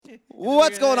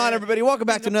What's going on, everybody? Welcome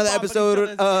back to another episode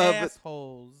of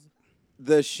Assholes.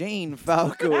 the Shane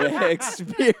Falco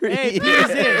Experience. Hey, Petey's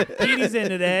in. Petey's in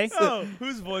today. Oh,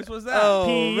 whose voice was that? Oh,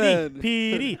 man.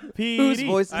 Petey. Whose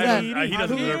voice is that? He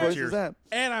doesn't Whose deserve voice cheers. is that?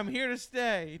 And I'm here to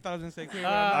stay. He thought I was going to say queer.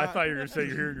 I thought you were going to say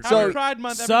you're here. So- Happy Pride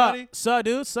Month, everybody. Suh,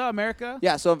 dude. Suh, America.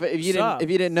 Yeah, so if you Sup?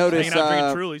 didn't notice, Hanging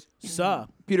out drinking Trulies. Suh.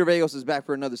 Peter Vagos is back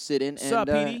for another sit-in, Sup,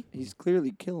 and Petey? he's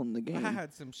clearly killing the game. I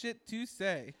had some shit to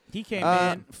say. He came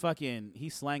in, he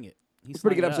slang it. It's a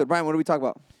pretty good episode. Brian, what do we talk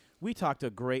about? We talked a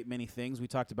great many things. We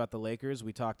talked about the Lakers.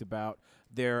 We talked about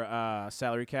their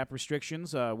salary cap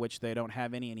restrictions, which they don't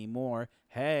have any anymore.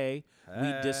 We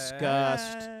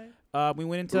discussed. We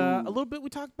went into a little bit. We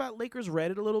talked about Lakers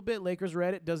Reddit a little bit. Lakers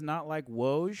Reddit does not like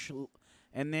Woj.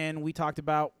 And then we talked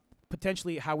about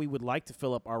potentially how we would like to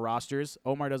fill up our rosters.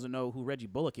 Omar doesn't know who Reggie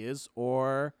Bullock is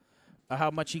or how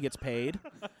much he gets paid.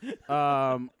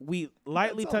 We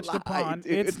lightly That's a touched lie, upon.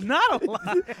 dude. It's not a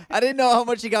lot. I didn't know how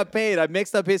much he got paid. I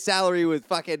mixed up his salary with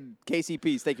fucking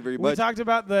KCP's. Thank you very We much. talked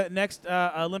about the next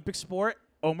Olympic sport.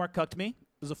 Omar cucked me.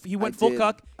 He went I full did.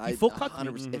 cuck. He I full cucked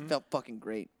 100%. me. It felt fucking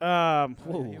great.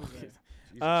 Whoa.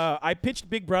 I pitched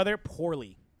Big Brother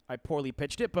poorly. I poorly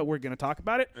pitched it, but we're going to talk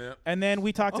about it. Yep. And then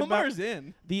we talked Omar's about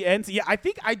in. the ends. Yeah, I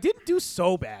think I didn't do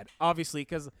so bad, obviously,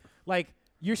 because, like,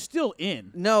 you're still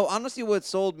in. No, honestly, what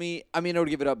sold me, I mean, I would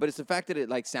give it up, but it's the fact that it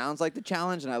like sounds like the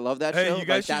challenge, and I love that show. Hey, you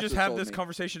guys Like, should just that's what have sold this me.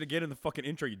 conversation again in the fucking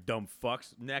intro, you dumb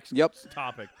fucks. Next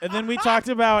topic. And then we talked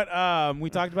about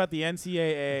the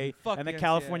NCAA Fuck and the the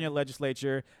California NCAA.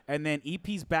 legislature, and then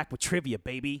EP's back with trivia,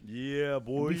 baby. Yeah,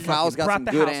 boy. Kyle's got brought some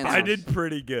the good house answers. I did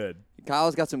pretty good.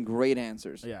 Kyle's got some great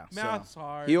answers. Yeah. Mouth's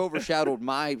hard. He overshadowed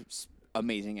my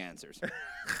amazing answers.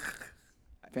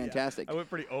 Fantastic. I went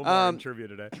pretty Omar in Um, trivia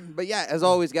today. But yeah, as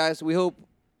always, guys, we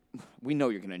know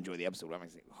you're gonna enjoy the episode. I'm gonna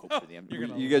say hope for the episode. You're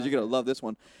gonna You guys love are gonna love this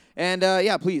one. And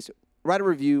yeah, please write a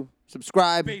review,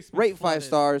 subscribe, Basement rate 5 flooded.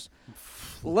 stars.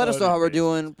 Let us know how we're Flooded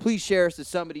doing. Please share us to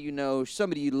somebody you know,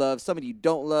 somebody you love, somebody you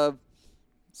don't love,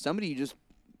 somebody you just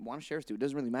want to share us to. It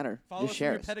doesn't really matter. Follow just us on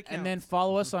share your us. pet accounts. And then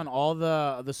follow us on all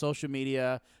the social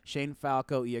media, Shane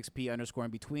Falco, EXP _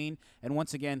 in between. And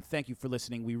once again, thank you for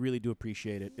listening. We really do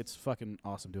appreciate it. It's fucking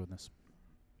awesome doing this.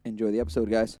 Enjoy the episode,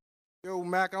 guys. Yo,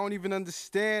 Mac, I don't even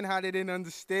understand how they didn't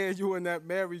understand you in that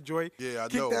Mary joint. Yeah, I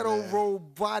Kick know, that old man.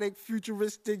 robotic,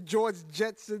 futuristic George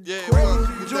Jetson Yeah, crazy well,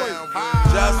 joint.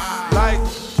 just like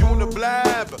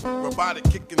Uniblab, robotic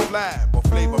kicking flab, or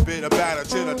flavor bit of batter,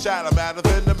 chitter chatter, madder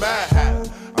than the Mad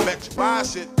Hatter. I bet you buy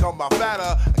shit, come by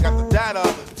fatter. I got the data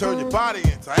to turn your body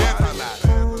into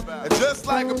antimatter. And just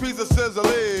like a piece of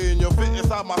sizzling, you'll fit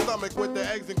inside my stomach with the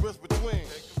eggs and grits between.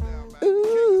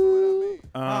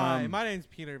 Hi, my name's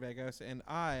Peter Vagos, and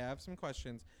I have some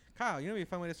questions. Kyle, you know what would be a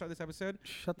fun way to start this episode?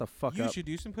 Shut the fuck You up. should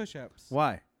do some push-ups.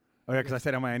 Why? Oh, yeah, because I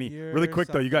said M-I-N-E. You're Really quick,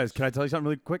 though, you guys. selfish. Can I tell you something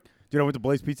really quick? Dude, I went to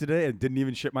Blaze Pizza today and didn't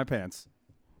even shit my pants.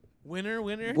 Winner.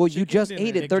 Well, you chicken just dinner.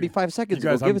 ate it 35 You seconds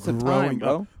guys, ago. Give I'm us some growing time,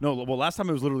 bro. up. No, well, last time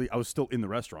I was still in the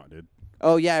restaurant, dude.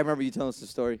 Oh, yeah, I remember you telling us the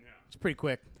story. It's pretty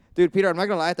quick. Dude, Peter, I'm not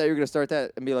going to lie. I thought you were going to start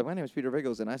that and be like, my name is Peter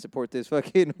Vagos, and I support this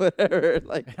fucking whatever.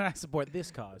 Like, And I support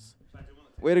this cause.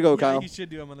 way to go, Yeah, Kyle. you should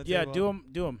do them on the Yeah, table.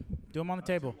 do them on the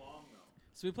table.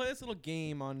 So we play this little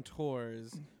game on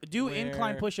tours. Do where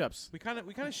incline push-ups. We kind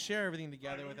of share everything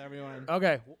together with everyone.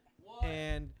 Okay.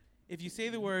 And if you say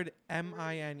the word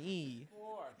M-I-N-E,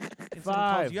 and someone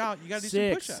 5, calls you out, you got to do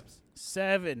 6, some push-ups.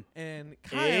 7, And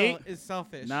Kyle 8, is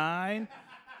selfish. 9,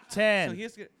 So 10. he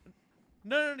has to get...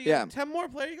 No, you Yeah. got 10 more,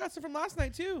 player. You got some from last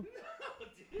night, too.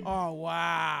 Oh,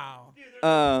 wow.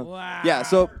 Wow. Yeah,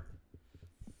 so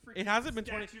It hasn't been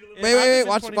 20... wait.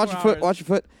 Watch your foot. Watch your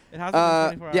foot. It hasn't been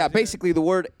 24 hours Yeah, either. basically the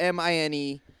word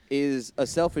M-I-N-E is a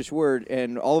selfish word,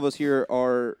 and all of us here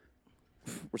we're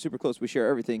super close. We share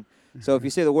everything. So if you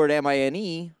say the word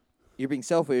M-I-N-E, you're being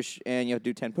selfish, and you have to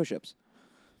do 10 push-ups.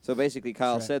 So basically,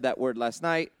 Kyle right. said that word last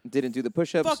night, didn't do the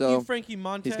push-ups, Fuck so you, Frankie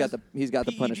Montez. he's got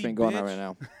the PED punishment going on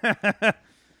bitch. right now.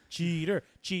 Cheater.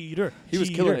 He was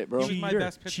killing it, bro. He was my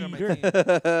best pitcher on my cheater.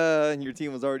 team. And your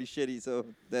team was already shitty, so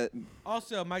that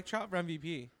Also, Mike Trout for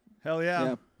MVP. Hell yeah.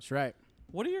 yeah. That's right.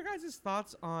 What are your guys'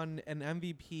 thoughts on an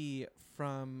MVP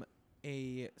from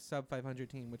a sub-500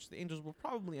 team, which the Angels will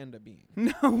probably end up being?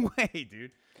 No way,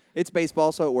 dude. It's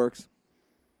baseball, so it works.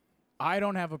 I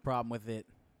don't have a problem with it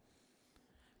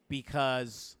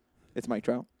because It's Mike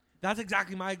Trout. That's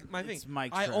exactly my thing. It's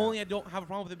Mike I Trout. only don't have a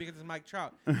problem with it because it's Mike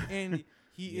Trout. And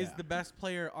he is Yeah. the best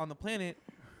player on the planet,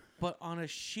 but on a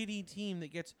shitty team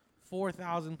that gets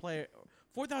 4,000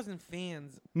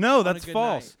 fans. No, on a that's good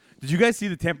false. night. Did you guys see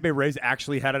the Tampa Bay Rays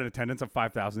actually had an attendance of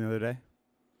 5,000 the other day?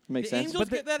 Makes The sense. Angels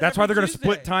But get that That's why every they're going to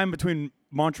split Tuesday. time between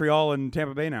Montreal and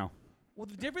Tampa Bay now. Well,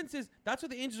 the difference is that's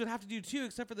what the Angels would have to do too,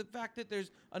 except for the fact that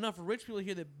there's enough rich people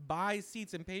here that buy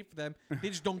seats and pay for them. They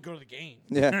just don't go to the game.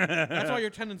 Yeah. That's why your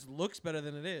attendance looks better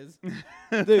than it is.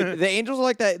 Dude, the Angels are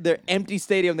like that. Their empty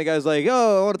stadium. The guy's like,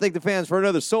 "Oh, I want to thank the fans for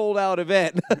another sold-out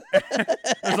event."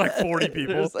 There's like 40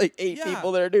 people. There's like 8 Yeah,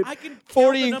 people there, dude. I can count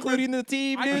 40 the number including of- the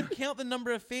team, I dude. can count the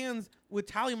number of fans with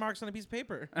tally marks on a piece of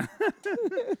paper.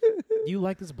 Do you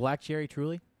like this black cherry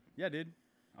truly? Yeah, dude.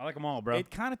 I like them all, bro. It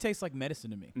kind of tastes like medicine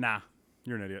to me. Nah,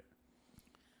 you're an idiot.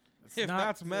 If not-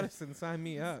 that's medicine, sign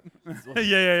me up.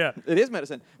 yeah. It is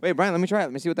medicine. Wait, Brian, let me try it.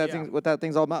 Let me see what that Yeah.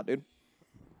 thing's all about, dude.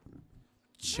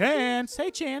 Chance.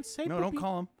 Hey, Chance. Hey, No, puppy. don't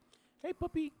call him. Hey,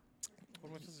 puppy. What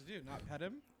am I supposed to do? Not pet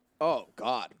him? Oh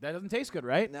God. That doesn't taste good,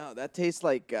 right? No, that tastes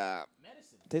like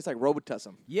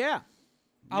Robitussin. Yeah.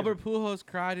 Albert Pujols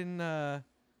cried in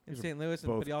St. Louis, but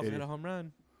both he also hit a idiots. home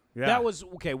run. Yeah. That was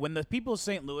okay. When the people of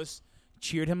St. Louis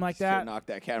cheered him like that, Knock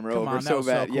that camera Come over on, that so was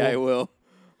so bad. Yeah, cool. I will.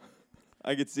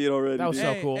 I could see it already. That was dude.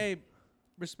 so hey, cool. Hey,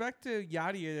 respect to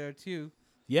Yadier there too.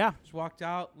 yeah, Just walked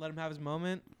out, let him have his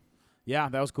moment. yeah,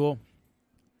 that was cool.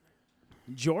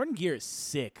 Jordan gear is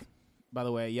sick, by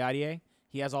the way. Yadier,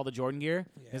 he has all the Jordan gear.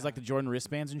 He's Yeah. like the Jordan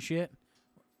wristbands and shit.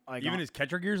 Like Even his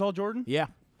catcher gear's all Jordan? yeah,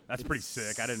 That's pretty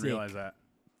sick. I didn't sick. realize that.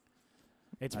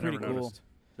 it's I pretty never cool. noticed.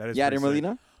 That is Yeah, pretty sick.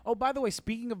 Molina. Oh, by the way,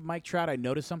 speaking of Mike Trout, I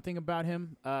noticed something about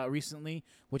him recently,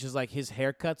 which is like his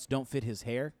haircuts don't fit his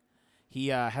hair. He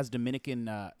has Dominican.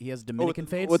 He has Dominican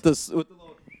fades. With the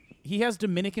little He has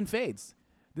Dominican fades.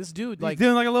 This dude, He's like,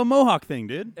 doing like a little mohawk thing,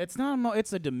 dude. it's not.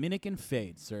 It's a Dominican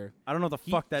fade, sir. I don't know what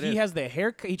the fuck that is. He has the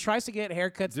haircut. He tries to get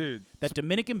haircuts Dude. that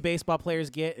Dominican baseball players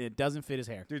get, and it doesn't fit his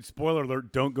hair. Dude, spoiler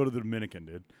alert, don't go to the Dominican,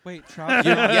 dude. Wait, Trout?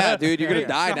 yeah, dude, you're gonna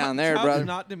die down there, Trout's brother.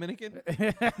 not Dominican?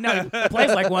 No, he plays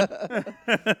like one.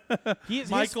 His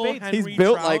Michael fades Henry He's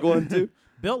built Trout. like one too.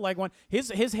 built like one. His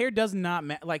hair does not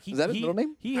like he. Is that his he, middle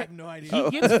name? He, I have no idea.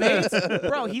 He gets fades,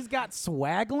 bro. He's got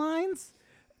swag lines.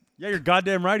 Yeah, you're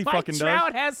goddamn right he Mike fucking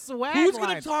Trout does. has swag Who's lines.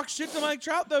 gonna talk shit to Mike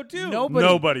Trout though, too?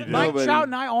 Nobody. dude. Mike Nobody. Trout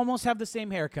and I almost have the same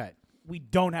haircut. We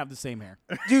don't have the same hair.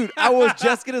 Dude, I was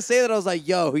just gonna say that. I was like,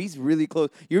 yo, he's really close.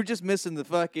 You're just missing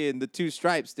the 2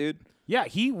 stripes, dude. Yeah,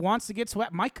 he wants to get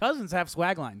swag. My cousins have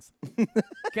swag lines.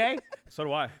 Okay, So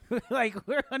do I. like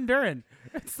we're Honduran.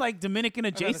 It's like Dominican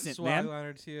I've had a adjacent, swag man. line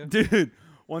or two. Dude,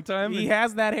 one time He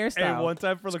has that hairstyle. Hey, one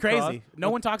time for it's lacrosse- crazy. No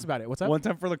one talks about it. What's up? one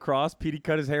time for lacrosse, Petey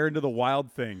cut his hair into the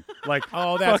wild thing. Like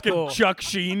Oh, that's fucking cool. Chuck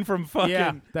Sheen from fucking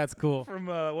Yeah, that's cool. from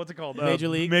what's it called? Major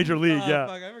League? Major League, Oh, yeah.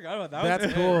 fuck, I forgot about that.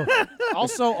 That's cool.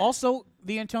 also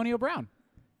the Antonio Brown.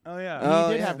 Oh yeah. Oh,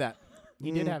 He did yeah. have that.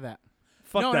 He did have that.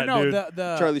 Fuck no, that no, dude.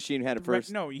 The Charlie Sheen had it right,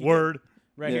 first. no, he did. Word.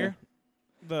 right Yeah. here.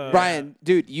 The Brian,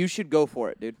 dude, you should go for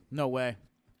it, dude. No way.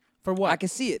 For what? I can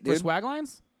see it, For dude. swag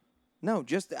lines? No,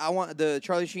 just I want the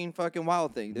Charlie Sheen fucking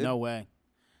wild thing, dude. No way.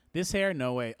 This hair,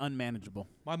 no way. Unmanageable.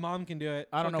 My mom can do it.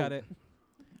 I don't She'll know. Cut it.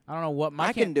 I don't know what my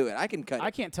I can do it. I can cut it.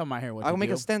 I can't tell my hair what I'll to make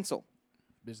do. a stencil.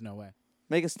 There's no way.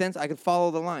 Make a stencil. I could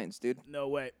follow the lines, dude. No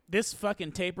way. This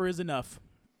fucking taper is enough.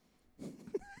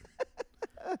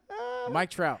 Mike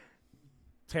Trout.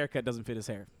 His haircut doesn't fit his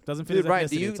hair. Doesn't fit Dude, his Brian, ethnicity.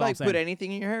 do you that's all I'm like put saying.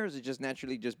 anything in your hair, or is it just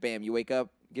naturally just bam? You wake up,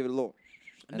 give it a little.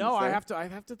 and No, it's I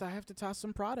there? have to toss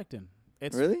some product in.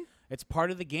 It's Really? It's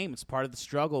part of the game. It's part of the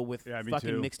struggle with Yeah, me fucking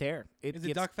too. mixed hair. Is it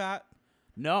gets- duck fat?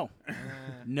 No,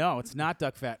 no, it's not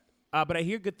duck fat. But I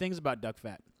hear good things about duck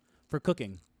fat for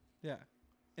cooking. Yeah.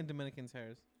 And Dominican's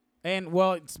hairs. And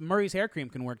well, Murray's hair cream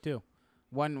can work too.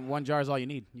 One jar is all you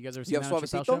need. You guys ever seen You that have on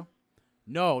Chappelle Suavecito?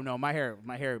 show? No, my hair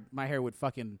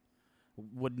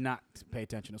would not pay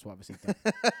attention to Suavecito.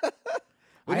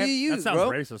 What I do you That use, sounds bro?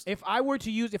 racist. If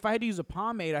I had to use a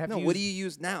pomade, I have No, to use. what do you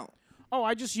use now? Oh,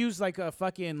 I just use like a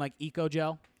fucking like eco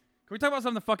gel. Can we talk about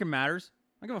something that fucking matters?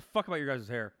 I don't give a fuck about your guys'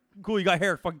 hair. Cool, you got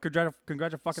hair. Fucking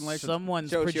congratulations. Someone's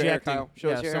Show us your hair, projecting. Kyle. Show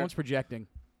us Yeah, your hair. someone's projecting.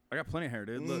 I got plenty of hair,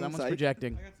 dude. Look. Someone's Psych.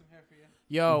 projecting. I got some hair for you.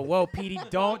 Yo, whoa, Petey,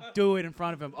 don't do it in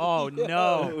front of him. Oh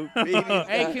no.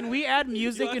 Hey, can we add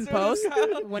music in post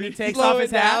when he takes Slow off it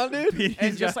his hat down, dude.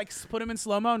 and just like put him in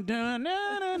slow mo? Pete, I that's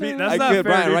not could, fair,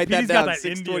 Brian, dude. write that Petey's down, got that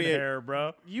 628. Indian hair,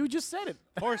 bro. You just said it.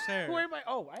 Horse hair. Where am I?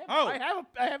 Oh, Oh. I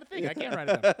have a thing. I can't write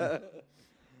it down.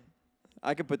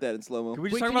 I could put that in slow mo. Can we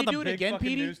just Wait, talk can about you the do it big again, fucking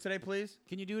Petey? news today, please?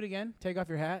 Can you do it again? Take off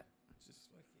your hat.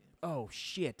 Oh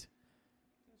shit.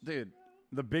 Dude,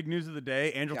 the big news of the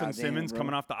day, Andrelton Goddamn, Simmons bro.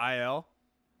 coming off the IL.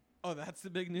 Oh, that's the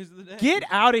big news of the day. Get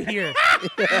out of here.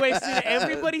 You wasted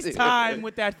everybody's Dude. time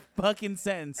with that fucking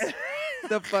sentence.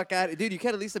 the fuck out, dude. You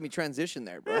can't at least let me transition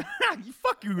there, bro.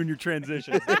 Fuck you in your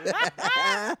transition.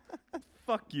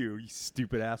 Fuck you, you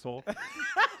stupid asshole.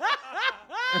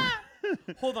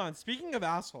 Hold on. Speaking of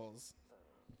assholes,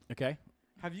 Okay.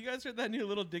 Have you guys heard that new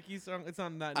Little Dicky song? It's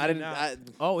on that. I new didn't. now.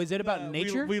 Oh, is it about We-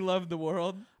 nature? We love the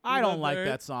world. I We don't love like the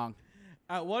that earth. song.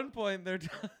 At one point,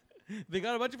 they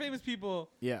got a bunch of famous people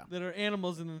Yeah. that are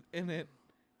animals in it,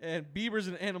 and Bieber's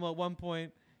an animal at one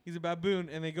point. He's a baboon,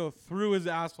 and they go through his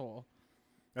asshole.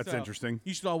 That's So, interesting.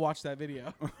 You should all watch that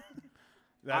video.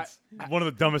 That's one of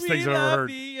the dumbest things I've ever love heard.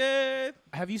 the earth.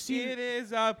 Have you seen? It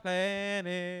is our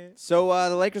planet. So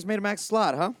the Lakers made a max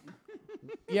slot, huh?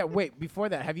 Yeah. Wait. Before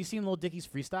that, have you seen Lil Dicky's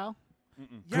freestyle? Yeah,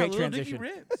 Great Little Dicky transition.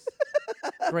 rips.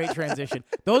 Great transition.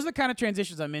 Those are the kind of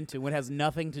transitions I'm into when it has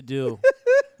nothing to do.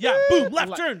 Yeah, boom,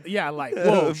 left turn. Yeah, like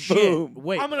whoa, shit. Boom.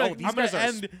 Wait, I'm gonna, oh, these I'm gonna guys are. end.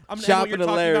 I'm gonna end what Chopping you're a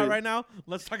talking Larry. about right now.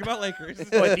 Let's talk about Lakers.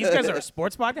 Wait, these guys are a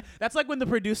sports podcast. That's like when the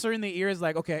producer in the ear is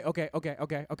like, okay.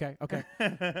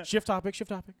 Shift topic.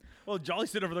 Well, Jolly's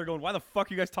sitting over there going, "Why the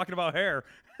fuck are you guys talking about hair?"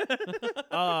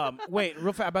 Wait,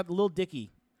 real fast about Lil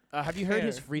Dicky. Have you heard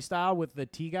his Hair. freestyle with the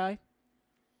T guy?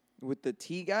 With the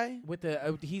T guy. With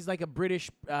the he's like a British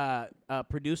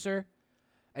producer,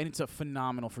 and it's a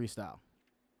phenomenal freestyle.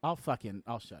 I'll shut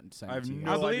and send I it have to you.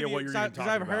 no I believe idea what you're even because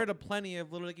talking I've about. heard of plenty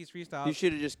of Little Dicky's freestyles. You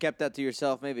should have just kept that to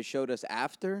yourself. Maybe showed us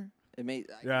after. It made.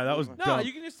 Yeah, that was No, dumb.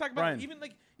 you can just talk about Brian. even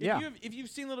like Yeah. if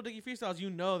you've seen Little Dicky freestyles, you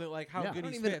know that like how Yeah. good I he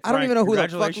don't even- spits. I don't Brian, even know who the fuck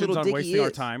congratulations Little on Dicky wasting our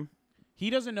is. time. He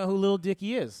doesn't know who Lil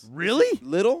Dicky is. Really?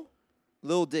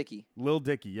 Lil Dicky. Lil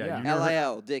Dicky, yeah. Yeah. You never heard-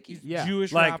 Lil Dicky. Yeah.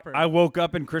 Jewish like rapper. I woke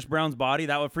up in Chris Brown's body.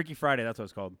 That was Freaky Friday. That's what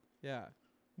it's called. Yeah.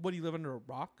 What, do you live under a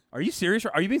rock? Are you serious?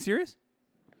 Are you being serious?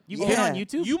 You've Yeah. been on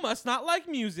YouTube? You must not like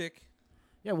music.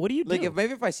 Yeah, what do you do? Like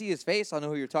if I see his face, I'll know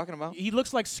who you're talking about. He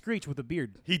looks like Screech with a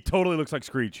beard. He totally looks like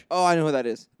Screech. Oh, I know who that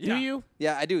is. Yeah. Do you?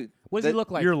 Yeah, I do. What does the, he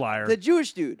look like? You're a liar. The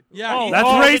Jewish dude. Yeah. Oh, he-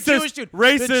 That's the racist. Jewish dude. The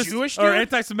Racist Jewish or dude?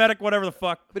 anti-Semitic, whatever the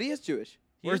fuck. But he is Jewish.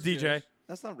 he Where's is DJ? Jewish.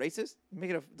 That's not racist.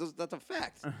 Make it that's a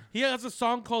fact. He has a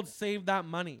song called "Save That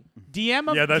Money." DM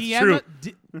a, Yeah, that's DM true.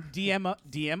 A,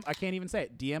 DM. I can't even say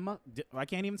it. I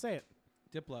can't even say it.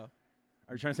 Diplo.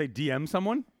 Are you trying to say DM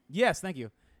someone? Yes, thank you.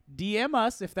 DM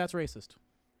us if that's racist.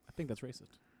 I think that's racist.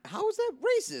 How is that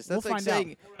racist? That's We'll like find out.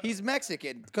 saying he's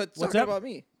Mexican. What's Talking up? about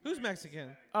me. Who's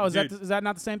Mexican? Oh, is Dude. is that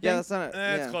not the same thing? Yeah, that's not. It's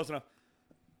yeah. close enough.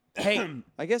 Hey,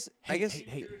 I guess.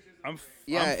 hey.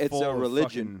 Yeah, I'm it's full a of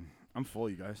religion. fucking- I'm full,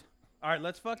 you guys. All right,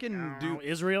 let's fucking do.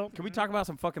 Israel. Can we talk about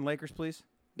some fucking Lakers, please?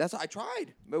 That's I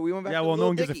tried, but we went back. Yeah, to well, no Lil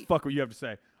one gives Dicky. a fuck what you have to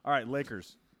say. All right,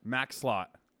 Lakers, max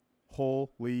slot.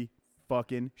 Holy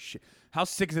fucking shit! How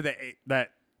sick is it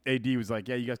that AD was like,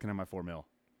 "Yeah, you guys can have my $4 million."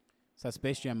 Is that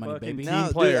Space Jam money, Fucking baby? team No,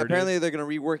 dude, player, dude. apparently they're gonna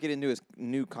rework it into his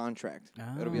new contract.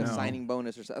 It'll be a Oh. signing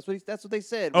bonus or something. That's what they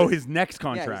said. Oh, but- his next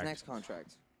contract. Yeah, his next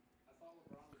contract.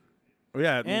 Oh,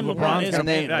 yeah, And LeBron's LeBron is gonna And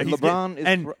then pay- yeah, he's LeBron getting- is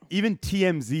and pro- even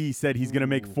TMZ said he's gonna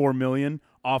make $4 million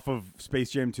off of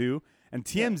Space Jam 2, and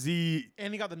TMZ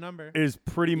And he got the number. is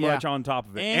pretty Yeah. much on top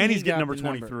of it, and he's he getting got number the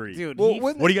number. 23. Dude, Well, he-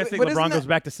 what What do you guys think? but isn't LeBron goes that-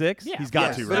 back to 6? Yeah. He's got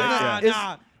Yes, to, but right? isn't Yeah.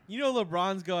 that- Nah. You know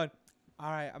LeBron's going, all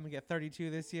right, I'm going to get 32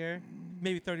 this year,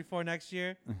 maybe 34 next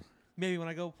year. Maybe when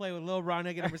I go play with Lil Ron,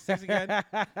 I get number 6 again.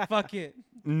 Fuck it.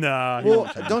 Nah. he Well,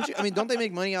 doesn't. don't you? I mean, don't they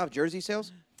make money off jersey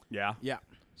sales? Yeah. yeah.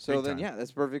 So Big then, time. yeah,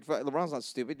 that's perfect. LeBron's not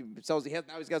stupid. He sells. Now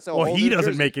he's got to sell. a Well, whole he new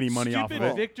doesn't jersey. make any money off of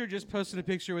Stupid it. Victor just posted a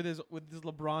picture with his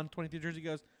LeBron 23 jersey. He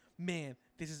goes, man,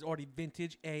 this is already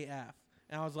vintage AF.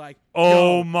 And I was like,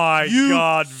 Oh yo, my you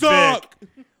God, suck.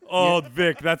 Vic! Oh,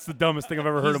 Vic, that's the dumbest thing I've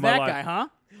ever heard He's in my that life. guy, huh?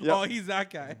 Yep. Oh, he's that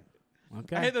guy.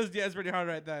 Okay. I hit those DMs pretty hard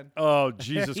right then. Oh,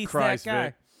 Jesus He's Christ, that guy.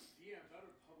 Vic.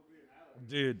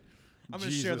 Dude. I'm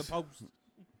going to share the Jesus. post.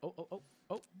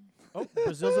 Oh,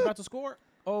 Brazil's about to score.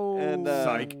 Oh, And,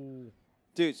 Psych.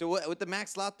 Dude, so with the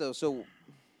max slot though, so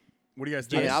What do you guys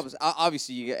I think? mean,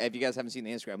 obviously if you guys haven't seen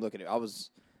the Instagram, look at it.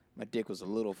 My dick was a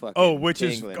little fucking. Oh, which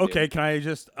is tingling, okay. dude. Can I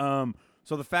just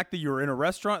so the fact that you were in a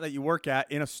restaurant that you work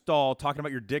at in a stall talking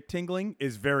about your dick tingling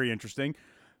is very interesting.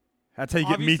 That's how you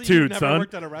get me Obviously, you've too, never son.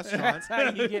 worked at a restaurant. That's how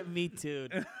you get me too.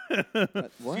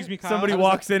 What? Excuse me, Kyle. Somebody I was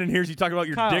walks in and hears you talking about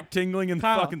your Kyle. dick tingling in the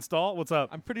Kyle. fucking stall. What's up?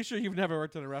 I'm pretty sure you've never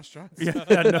worked at a restaurant. Yeah,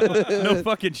 so- no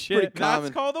fucking shit. Pretty That's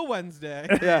common. called a Wednesday.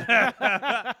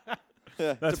 Yeah.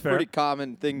 Yeah, That's it's a fair. pretty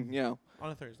common thing, On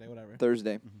a Thursday, whatever.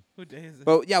 Thursday. Who day is it?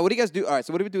 But yeah, what do you guys do? All right,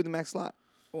 so what do we do with the max slot?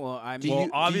 Well, I Do mean, Well,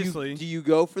 you, do obviously- you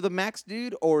go for the max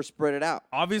dude or spread it out?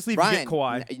 Obviously, if Brian, you get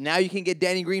Kawhi, now you can get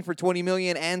Danny Green for $20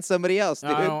 million and somebody else,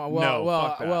 dude. well, No,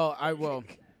 fuck that. well, I will.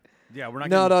 yeah, we're not.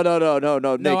 No,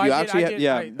 gonna, Nick, I you did- actually I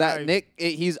have, did- I- Nick,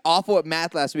 he's awful at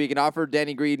math last week and offered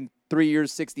Danny Green 3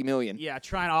 years, $60 million. Yeah,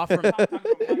 trying to offer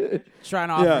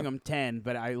him 10,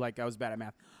 but I was bad at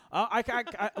math.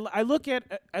 I look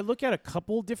at a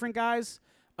couple different guys.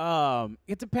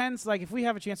 It depends. Like if we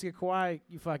have a chance to get Kawhi,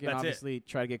 you fucking That's it. obviously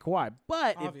try to get Kawhi.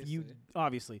 But if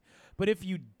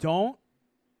you don't,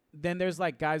 then there's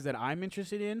like guys that I'm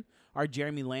interested in are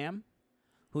Jeremy Lamb,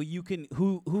 who you can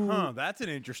who That's an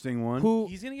interesting one. who.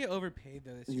 He's gonna get overpaid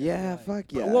though this year. I Yeah, feel like.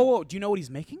 fuck yeah. Whoa! Do you know what he's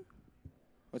making?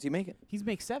 What's he making? He's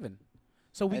making 7.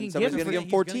 So we And can somebody's get him. gonna give him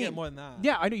He's gonna 14. get more than that.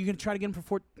 Yeah, I know you're gonna try to get him for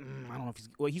 4. I don't know if he's.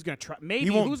 Well, he's gonna try. Maybe he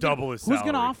won't who's double gonna, his salary. Who's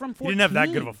gonna offer him 14? He didn't have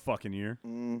that good of a fucking year.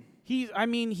 He's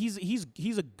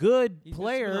a good He's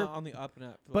player, been on the up and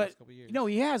up for the but last couple years. no,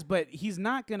 he has. But he's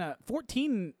not gonna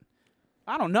 14.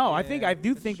 I don't know. I Yeah,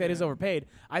 do that's think that is true. overpaid.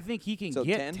 I think he can So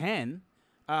get 10?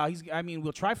 10.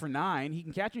 We'll try for 9. He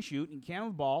can catch and shoot. He can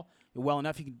handle the ball well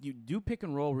enough. You do pick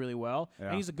and roll really well, Yeah.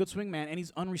 and he's a good swing man, and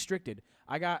he's unrestricted.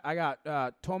 I got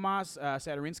Tomas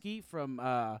Sadarinsky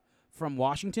from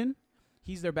Washington.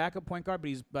 He's their backup point guard,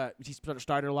 but he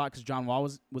started a lot because John Wall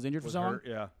was injured for so long. hurt,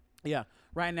 yeah. Yeah.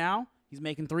 Right now, he's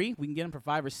making 3. We can get him for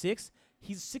 5 or 6.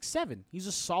 He's 6'7". He's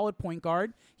a solid point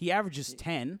guard. He averages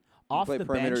 10 off Play the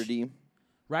perimeter bench. D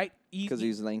Right? because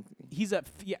he's lengthy. He's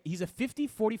a 50,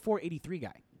 44, 83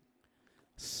 guy.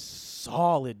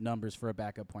 Solid numbers for a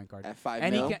backup point guard. At 5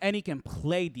 and mil? he can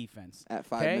play defense. At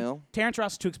 5 okay? mil? Terrence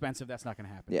Ross is too expensive. That's not going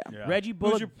to happen. Yeah. Yeah. Reggie Who's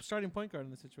Bullock. your starting point guard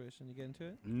in this situation? You get into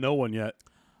it? No one yet.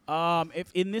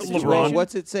 If in this LeBron. situation,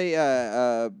 What's it say?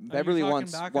 Beverly talking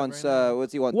wants backup wants right now?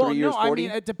 what's he want? well, 3 years, no, 40. I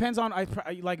mean it depends on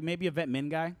like maybe a vet min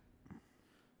guy.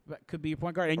 That could be your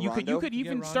point guard, and you Rondo? could You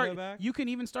even get start. Rondo back? You can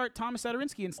even start Thomas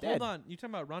Sadarinsky instead. Hold on. You talking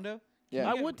about Rondo? Yeah.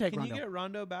 I would take Can Rondo. you get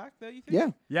Rondo back though? You think?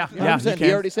 Yeah. Yeah, After yeah. the- 100%. He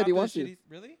He already said he After the wants shit to. he-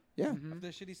 Really? Yeah. Mhm. After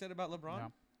the shit he said about LeBron? Yeah.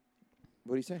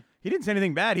 What do you say? He didn't say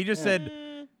anything bad. He just said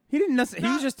Mm, he didn't. He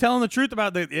was just telling the truth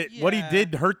about what he Yeah.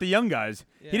 did to hurt the young guys.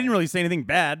 Yeah. He didn't really say anything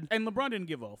bad. And LeBron didn't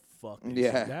give a fuck. Did Yeah.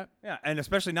 You see that? Yeah, and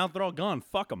especially now that they're all gone,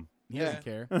 fuck him. He Yeah. doesn't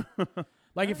care.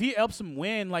 Like if he helps him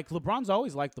win, like LeBron's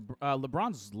always liked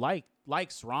LeBron's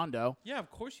likes Rondo. yeah, of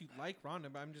course you like Rondo,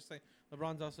 but I'm just saying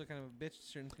LeBron's also kind of a bitch to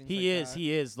certain things. He like is. that.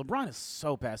 He is. LeBron is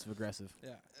so passive aggressive.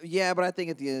 Yeah. Yeah, but I think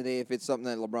at the end of the day, if it's something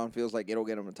that LeBron feels like it'll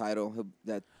get him a title,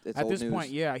 it's At old this news. point,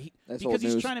 yeah, That's because old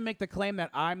he's news. trying to make the claim that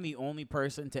I'm the only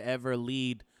person to ever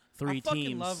lead 3 I fucking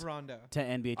teams love Rondo. to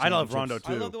NBA. I love championships. Rondo, I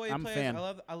too. love the way he I'm a plays. fan.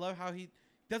 I love how he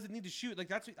doesn't need to shoot. Like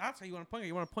that's how you want a point guard.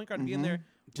 You want a point guard to be in there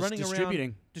Just running distributing.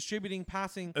 around, distributing,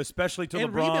 passing. Especially to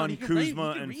And rebound. LeBron, He can Kuzma,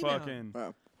 and rebound. fucking.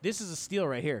 Wow. This is a steal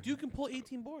right here. Dude can pull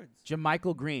 18 boards.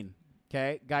 Jamichael Green.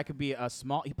 Okay, guy could be a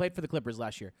small. He played for the Clippers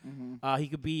last year. He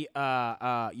could be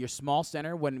your small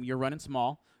center when you're running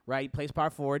small, right? He plays power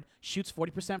forward, shoots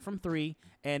 40% from 3,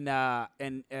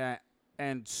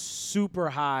 and super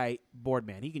high board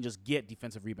man. He can just get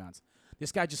defensive rebounds.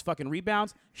 This guy just fucking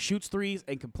rebounds, shoots 3s,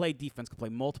 and can play defense. Can play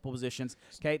multiple positions.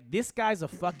 Okay, this guy's a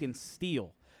fucking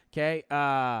steal. Okay,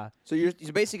 So you're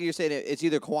saying it's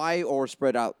either Kawhi or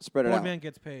spread it out. Boardman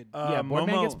gets paid. yeah,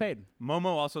 Boardman gets paid. Momo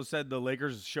also said the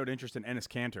Lakers showed interest in Ennis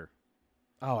Cantor.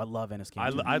 Oh, I love Ennis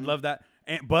Cantor. I'd love that.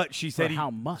 But she said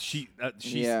how much?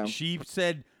 She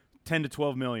said 10 to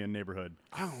 12 million neighborhood.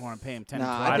 I don't want to pay him 10 Nah, to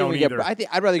 12. I think don't we get. either. I think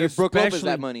I'd rather give Brook Lopez Especially-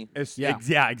 that money.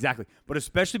 Yeah. Exactly. But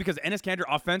especially because Ennis Cantor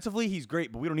offensively, he's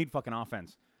great, but we don't need fucking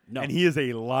offense. No. And he is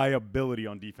a liability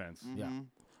on defense. Yeah.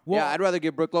 Yeah, I'd rather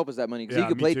give Brook Lopez that money because Yeah, he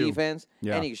could me play too. defense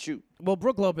Yeah. and he can shoot. Well,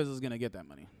 Brook Lopez is going to get that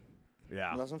money.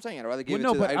 Yeah. That's what I'm saying. I'd rather give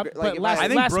Well, it no, to. but if last, I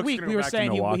think last Brooks week gonna we go were back to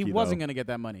saying he Milwaukee, wasn't though. going to get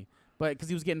that money, but because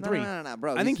he was getting no, 3. no,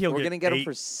 bro. I think he'll we're get gonna get him eight-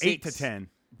 for 6. 8 to 10.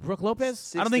 Brook Lopez?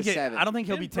 6 I don't think to 7. I don't think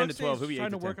he'll be Didn't 10 to Brooks say 12. he's He'll be 8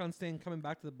 trying to to work 10. on staying coming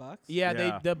back to the Bucks. Yeah,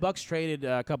 Yeah. the Bucks traded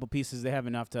a couple pieces. They have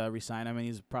enough to re-sign him, and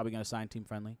he's probably going to sign team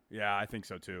friendly. Yeah, I think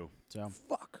so too. So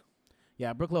Fuck.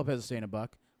 yeah, Brook Lopez is staying a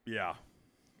buck. Yeah.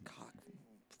 Cock.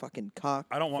 Fucking cock.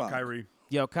 I don't want Fuck. Kyrie.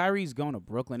 Yo, Kyrie's going to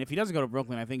Brooklyn. If he doesn't go to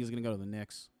Brooklyn, I think he's going to go to the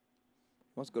Knicks.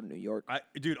 He wants to go to New York.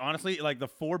 Dude, honestly, like the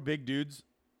 4 big dudes,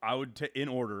 I would in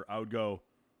order. I would go,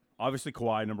 obviously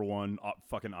Kawhi number 1,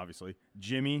 fucking obviously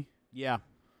Jimmy, Yeah,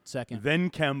 second. then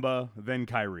Kemba, then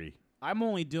Kyrie. I'm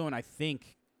only doing, I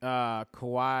think,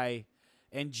 Kawhi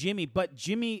and Jimmy. But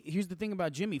Jimmy, here's the thing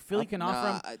about Jimmy. Philly can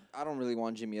offer him. I don't really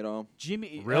want Jimmy at all.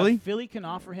 Jimmy, Really? Philly can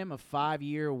offer him a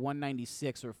 5-year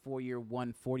 196 or 4-year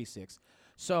 146.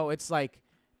 So it's like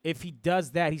if he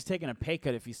does that, he's taking a pay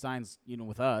cut if he signs,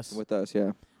 with us. With us,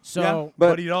 yeah. So yeah,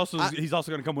 but he's also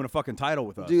going to come win a fucking title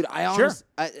with us. Dude, I Sure.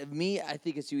 honestly, I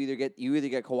think it's you either get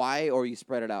Kawhi or you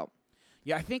spread it out.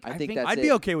 yeah, I think that's I'd it.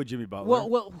 be okay with Jimmy Butler.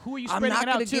 well, who are you I'm spreading not it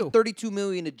out gonna to? give $32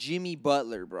 million to Jimmy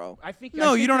Butler, bro. I think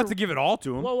no, you don't have you're- to give it all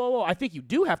to him. Whoa! I think you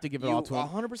do have to give it You all to him.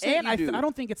 100% And you do. I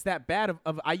don't think it's that bad.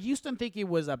 I used to think it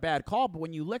was a bad call, but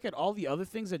when you look at all the other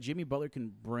things that Jimmy Butler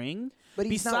can bring, But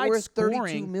he's besides not worth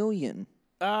scoring, $32 million.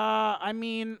 I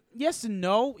mean, yes and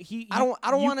no. I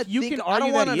don't want to. You think, can I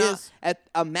argue don't that he wanna is. at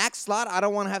a max slot. I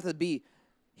don't want to have to be.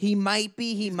 He might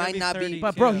be. He He's gonna might be not 30 be.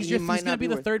 But bro, too. he's He might going to not be be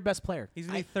the worth- third best player. He's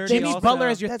gonna be 30. Jimmy also. Butler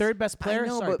as your That's- third best player. I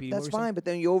know, Sorry, but Pete, what that's were you saying? fine. But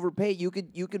then you overpay. You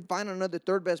could find another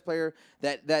third best player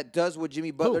that does what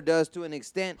Jimmy Butler does to an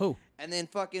extent. Who? And then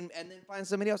find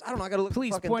somebody else. I don't know. I gotta look.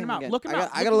 Please the fucking point thing him out. again. Look him out.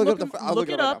 I gotta look up him- I'll look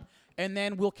it right up, now. and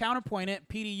then we'll counterpoint it.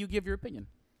 Petey, you give your opinion.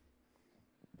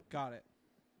 Got it.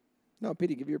 No,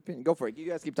 Petey, give your opinion. Go for it. You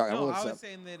guys keep talking. I'm No, gonna I look was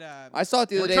this up. saying that I saw it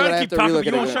the other We're day, trying but to I have keep to talking, relook but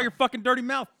you at won't it. shut your fucking dirty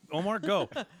mouth. Omar, go.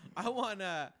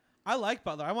 I like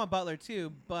Butler. I want Butler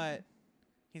too, but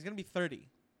he's gonna be 30.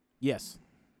 Yes.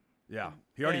 Yeah,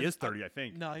 he already And is 30, I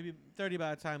think. No, he'd be 30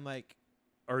 by the time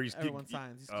Or he's everyone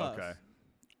signs. He's close. Okay.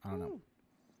 I don't know.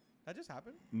 That just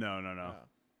happened. No.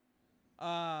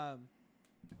 Oh.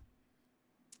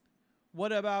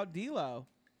 What about D'Lo?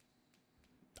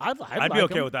 I'd I'd be like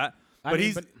okay him. with that. I But mean,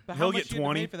 he's But how he'll much get you have to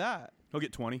 20. pay for that? He'll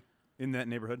get 20 in that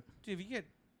neighborhood. Dude,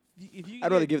 if you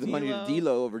I'd rather get give the money to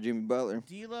D'Lo over Jimmy Butler.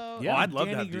 D'Lo, Yeah. Oh, I'd love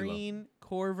to Danny have D'Lo. Green,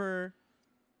 Corver.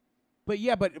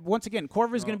 But once again,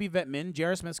 Corver's going to be vet min.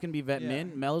 J.R. Smith's going to be vet Yeah.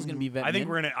 min. Melo's going to be vet min. I think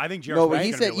we're gonna. I think Jared No, Smith's but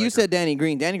he gonna be said a you Laker. said Danny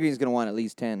Green. Danny Green's gonna want at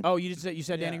least 10. Oh, you said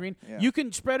Danny Yeah. Green. Yeah. You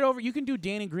can spread over. You can do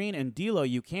Danny Green and D'Lo.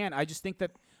 You can. I just think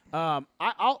that I'm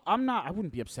not. I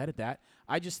wouldn't be upset at that.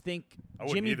 I just think I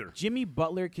wouldn't either. Jimmy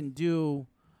Butler can do.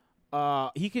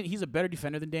 He's a better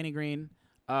defender than Danny Green.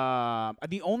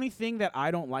 The only thing that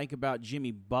I don't like about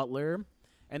Jimmy Butler,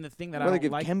 and the thing that I'd I rather don't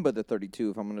give like. Kemba the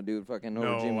 32 if I'm gonna do fucking over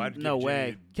No, Jimmy. I'd give No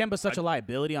way. Jimmy- Kemba's such a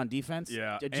liability on defense.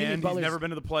 Yeah, Jimmy and he's Butler's. never been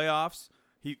to the playoffs.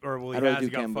 He I'd rather has. do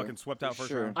He got Kemba. fucking swept out first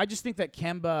Sure. round. I just think that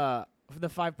Kemba, for the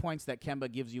 5 points that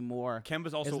Kemba gives you more,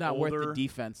 Kemba's also is not older. worth the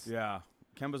defense. Yeah,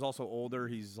 Kemba's also older.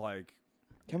 He's like,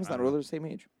 Kemba's I not don't know. older, same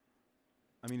age.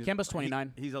 I mean, Kemba's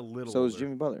 29. He's a little. So is older.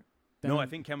 Jimmy Butler. No, I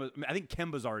think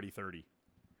Kemba's already 30,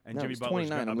 and No, Jimmy he's Butler's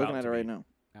 29. I'm about looking at to it right be. now.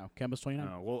 No, Kemba's 29.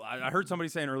 Oh, well, I heard somebody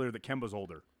saying earlier that Kemba's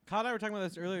older. Kyle and I were talking about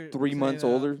this earlier. 3 saying, months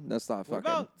older. That's not What fucking.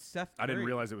 about Seth Curry? I didn't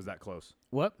realize it was that close.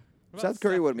 What? What about Seth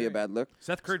Curry Seth wouldn't be a Curry? bad look.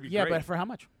 Seth Curry'd be Yeah, great. but for how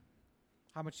much?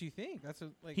 How much do you think? That's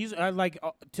like He's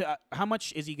how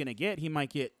much is he gonna get? He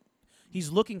might get.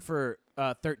 He's looking for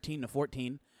 13 to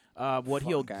 14. What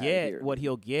he'll Fuck outta get,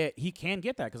 here. he can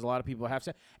get that because a lot of people have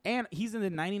said, and he's in the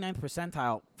 99th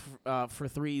percentile for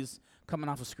threes coming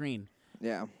off a screen.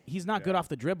 Yeah, He's not good off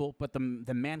the dribble, but the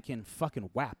man can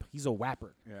fucking whap. He's a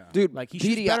whapper. yeah. dude. Like he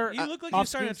Petey, shoots better. you look like off you're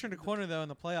starting to screens. turn a corner though in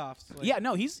the playoffs. Like, Yeah,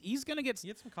 no, he's gonna get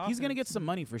you get some he's gonna get confidence. some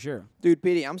money for sure. Dude,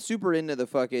 Petey, I'm super into the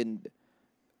fucking.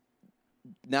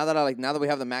 Now that we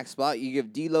have the max spot, you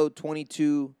give D'Lo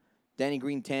 22, Danny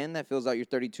Green 10. That fills out your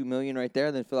 32 million right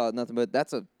there. Then fill out nothing but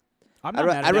that's a. I'm I'd, not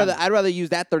mad at that. I'd rather use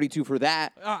that 32 for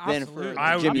that than for absolutely.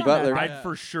 I would- Jimmy I'm not mad Butler. at I'd Yeah.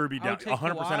 for sure be I down. would take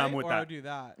 100%. I'm Kawhi with or that. I would do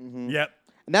that. Yep.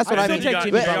 And that's what I I still mean. take got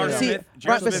Jimmy But- Butler. J.R. see, Smith. but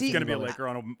J.R. Smith's see, gonna be a Laker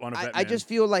on a vet. I just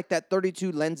feel like that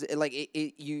 32 lens, like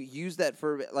you use that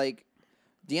for like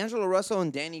D'Angelo Russell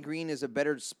and Danny Green is a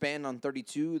better spend on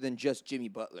 32 than just Jimmy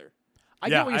Butler. I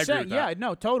Yeah, get what I you're agree saying. with Yeah, that.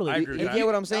 no, totally. I agree You with get that.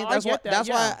 what I'm saying? No, I That's why. get that, That's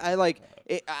yeah. why I like.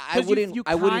 I 'Cause wouldn't. You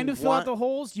I kind wouldn't of fill want. out the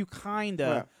holes. You kinda.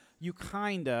 Yeah. You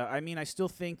kinda. I mean, I still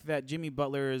think that Jimmy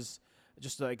Butler is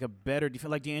just like a better defender.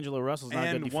 Like D'Angelo Russell's not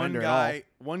a good And defender at all.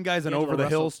 one guy's an D'Angelo over the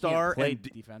hill Russell can't star. play And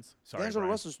defense. sorry, D'Angelo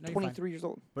Brian. Russell's No, you're fine. 23 years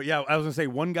old. But yeah, I was gonna say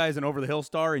one guy's an over the hill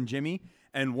star in Jimmy,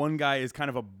 and one guy is kind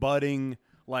of a budding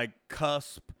like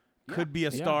cusp. Could be a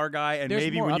Yeah. star guy, and There's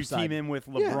maybe more when upside. you team him with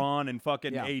Yeah. LeBron and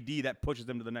fucking Yeah. AD, that pushes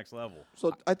them to the next level.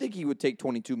 So I think he would take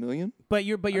 22 million. But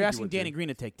you're think he asking would, Danny too. Green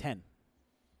to take 10.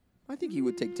 I think he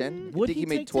would take 10. Would I think he he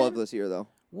made take 12 10? this year though.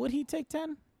 Would he take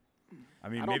 10? I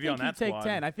mean, I don't maybe think on that he'd take squad.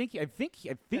 10. I think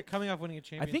Yeah, coming off winning a I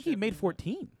championship. think he made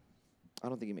 14. I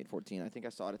don't think he made 14. I think I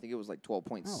saw it. I think it was like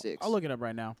 12.6. I'll look it up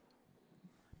right now.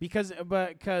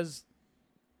 Because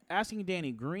asking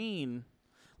Danny Green,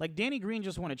 like Danny Green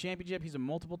just won a championship. He's a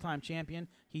multiple-time champion.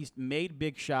 He's made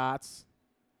big shots.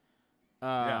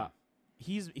 Yeah.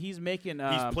 He's making.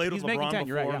 He's played with making LeBron 10.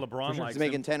 You're right, before. yeah. LeBron He's likes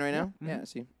making him. 10 right now. Mhm. Yeah,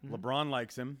 see, LeBron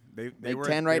likes him. They make were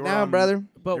 10 they right were now, on- brother.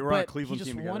 But, They were on a but he Cleveland just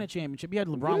team won together. a championship. Yeah,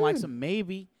 LeBron Good. likes him.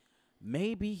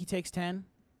 Maybe he takes 10.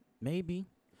 Maybe.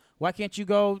 Why can't you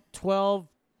go 12,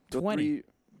 So 20? three-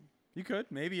 You could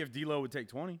maybe if D'Lo would take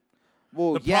 20.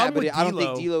 Well, The yeah, problem but with I don't think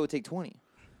D'Lo- D'Lo would take 20.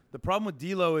 The problem with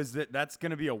D'Lo is that that's going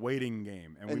to be a waiting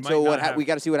game, and we And might so not what? have, We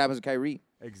got to see what happens with Kyrie.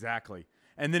 exactly.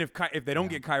 And then if they don't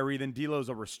get Kyrie, then D'Lo's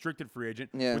a restricted free agent,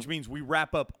 Yeah. which means we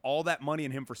wrap up all that money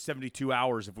in him for 72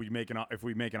 hours if we make an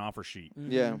offer sheet,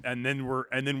 Yeah, and then we're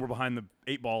behind the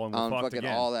 8 ball and we're on fucked fucking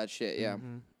again. all that shit. Yeah.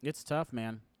 It's tough,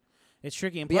 man. It's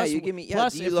tricky. And But yeah, plus, you give me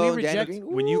plus if D'Lo we and Danny reject,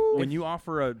 Green. When you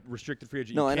offer a restricted free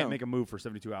agent, No, I you can't know. make a move for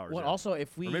 72 hours. well, yeah. also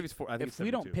if we Or maybe it's I think if it's we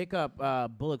don't 72. pick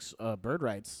up Bullock's bird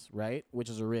rights, right, which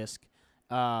is a risk,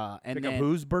 and pick then up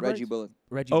who's bird Reggie rights? Bullock.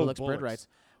 Reggie Oh, Bullock's bird Bullocks. rights.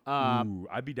 Ooh,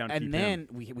 I'd be down to keep And him. then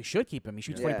we should keep him. He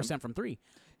shoots Yeah. 20% from three.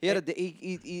 He had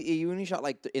he only shot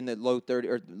like in the low 30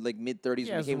 or like mid 30s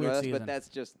Yeah, when it's he a came weird with us, season. but that's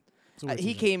just It's a weird he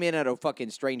season. came in at a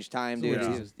fucking strange time, a dude. weird He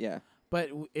season. was- yeah. But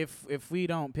if we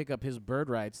don't pick up his bird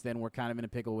rights, then we're kind of in a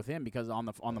pickle with him because on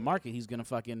the market he's gonna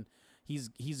fucking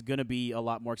he's gonna be a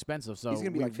lot more expensive. So He's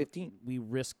gonna be we- like 15. We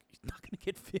risk he's not gonna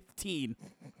get 15.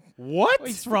 What?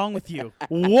 What's wrong with you?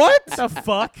 What? The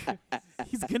fuck?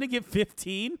 He's gonna get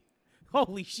 15?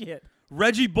 Holy shit!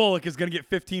 Reggie Bullock is gonna get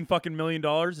 $15 million.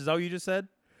 Is that what you just said?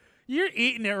 You're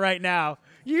eating it right now.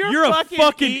 You're You're a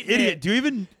fucking eating idiot. it. Do you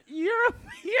even? You're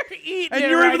eating And it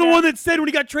you're right even the now. one that said when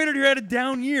he got traded here had a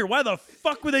down year. Why the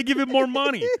fuck would they give him more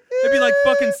money? They'd be like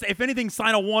fucking. If anything,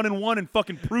 sign a 1-1 and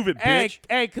fucking prove it, bitch.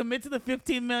 Hey, commit to the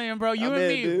 15 million, bro. You I'm and in,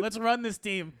 me. dude. Let's run this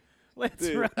team. Let's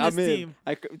Dude, run I'm this in. team.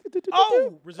 I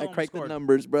Brazil cracked the scored.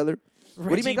 numbers, brother. What do you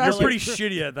Reggie make You're last Bullock. year?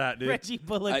 pretty shitty at that, dude. Reggie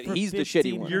Bullock. for he's the 15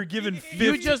 shitty one. You're giving. You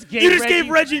 50 just gave You just gave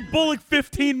Reggie- Reggie Bullock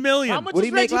 $15 million. How much What did is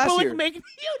he make Reggie last Bullock year? making?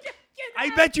 You just get I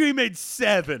out. bet you he made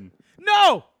 7.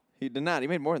 No. He did not. He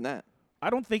made more than that. I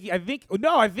don't think. I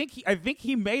think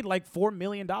he made like $4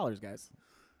 million, guys.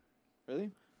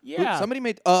 Really? Yeah. Somebody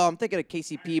made. I'm thinking of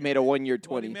KCP made a 1 year What do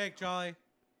 20. you make, Jolly?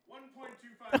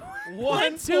 1.25.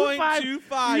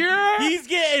 1.25. You're- He's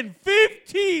getting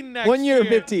 15 next 1 year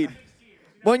 15.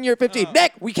 1 year 15.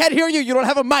 Nick, we can't hear you. You don't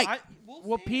have a mic.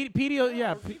 Well, PD,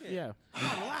 yeah, yeah.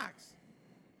 Relax.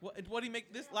 What do you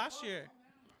make this last year?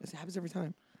 This happens every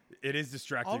time. It is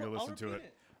distracting to I'll listen to repeat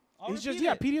it. I'll It's just repeat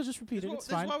yeah. it. PD just repeat it. This It's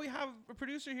is fine. why we have a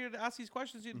producer here to ask these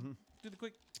questions. You do the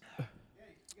quick.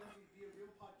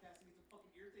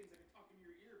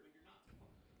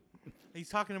 He's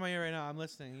talking in my ear right now. I'm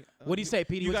listening. What do you say,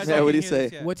 PD? You guys Yeah, don't what do you hear this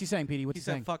say? yet. What's he saying, PD? What's He he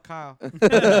said, saying? "Fuck Kyle."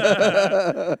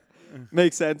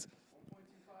 Makes sense.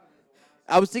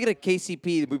 I was thinking of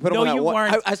KCP. We put him No, on that you one.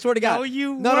 weren't. I swear to God. No,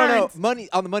 you no, weren't. Money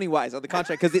on the money wise on the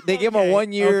contract because they gave him Okay, a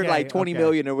 1 year okay, like 20 okay.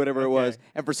 million or whatever it was. Okay.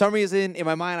 And for some reason in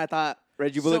my mind I thought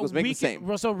Reggie Bullock was making the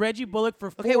same. So Reggie Bullock for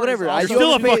Okay, 4 whatever. is I You're also-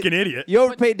 still a overpaid- fucking idiot. You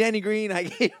overpaid Danny Green. I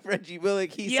gave Reggie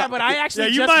Bullock. He Yeah, sucked. but I actually Yeah,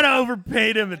 you just might have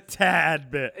overpaid him a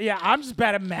tad bit. yeah. I'm just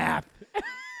bad at math.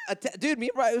 Dude, me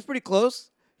and Brian, it was pretty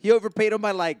close. He overpaid him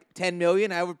by like 10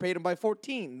 million. I overpaid him by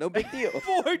 14. No big deal.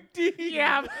 14.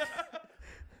 yeah.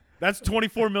 That's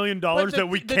 $24 million But that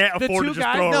we the can't afford two to just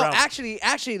guys- throw No, around.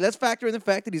 actually, let's factor in the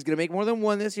fact that he's gonna make more than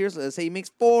one this year. So let's say he makes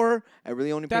 4. I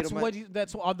really only paid That's him. what.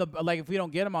 That's on the like. If we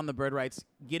don't get him on the bird rights,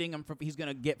 getting him for he's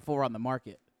gonna get 4 on the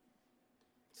market.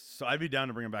 So I'd be down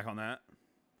to bring him back on that.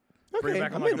 Okay, Bring him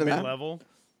back on I'm like a into that. mid-level.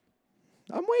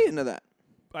 I'm way into that.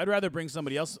 I'd rather bring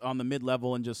somebody else on the mid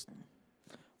level and just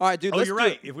All right, dude. Oh, let's you're do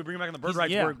right. it. If we bring him back on the bird He's-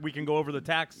 rights, yeah. we can go over the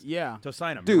tax yeah. to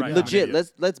sign him. Dude, You're right. I'm an legit.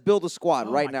 idiot. Let's build a squad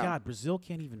Oh right my now. God, Brazil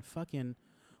can't even fucking.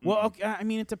 Well, okay. I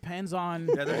mean, it depends on.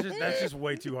 Yeah, that's just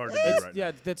way too hard to do It's, right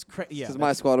yeah, that's yeah. Because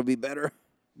my squad will be better.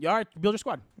 You all right? Build your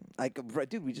squad. Like,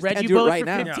 dude, we just Reggie can't do it Bullock right for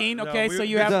now. 15. now. Okay, we- so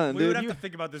you we- have. done, We would dude. have to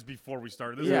think about this before we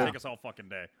started. This Yeah. would take us all fucking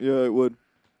day. Yeah, it would.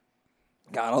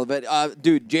 God, all of it.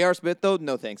 Dude, J.R. Smith though,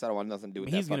 no thanks. I don't want nothing to do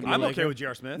with He's that. gonna fucking be I'm guy. like- okay with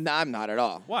J.R. Smith. Nah, I'm not at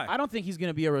all. Why? I don't think he's going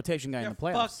to be a rotation guy Yeah, in the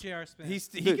fuck playoffs. J.R. Smith.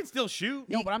 He can still shoot.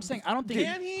 No, but I'm saying I don't think.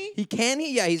 Can he? He can.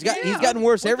 Yeah, he's Yeah. gotten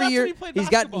worse Well, every that's year. when he played He's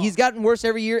basketball. gotten worse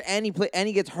every year, and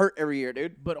he gets hurt every year,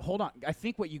 dude. But hold on. I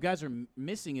think what you guys are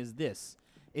missing is this: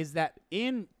 is that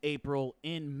in April,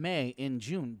 in May, in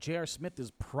June, J.R. Smith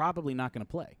is probably not going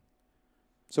to play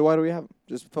So why do we have him?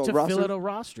 Just fill to roster? fill out a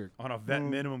roster. On a vet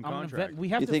minimum I'm gonna contract. we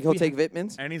have You to. think he'll we take have-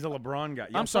 Vitmins? And he's a LeBron guy.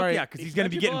 I'm sorry. Yeah, because he's going to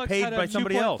be Reggie getting Bullock's paid had a by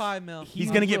somebody else. 2.5 mil. He's He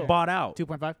going to get will. bought out.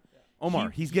 2.5. Omar,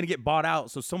 he's going to get bought out,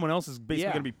 so someone else is basically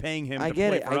Yeah. going to be paying him I to get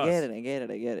play it. for us. I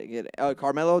get it.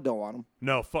 Carmelo, don't want him.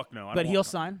 No, fuck no. I But don't he'll want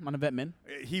sign on a vet min.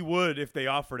 him. He would if they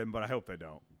offered him, but I hope they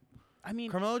don't. I mean,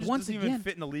 Carmelo just once doesn't again, even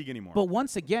fit in the league anymore. but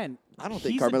once again, I don't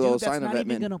think he's Carmelo a will dude that's sign a not vet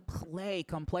even min. gonna play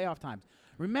come playoff times.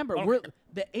 Remember, I don't we're care.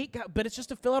 the 8 guy, but it's just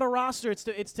to fill out a roster. It's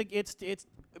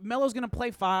Melo's gonna play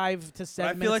 5 to But 7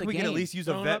 I feel minutes like a we game. can at least use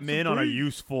a Throwing vet up some min on a threes.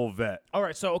 useful vet. All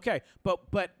right, so okay,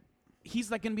 but he's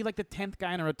like gonna be like the 10th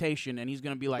guy in a rotation, and he's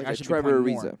gonna be like, Like I a should Trevor be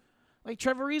playing more. Ariza. Like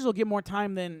Trevor Ariza will get more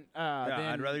time than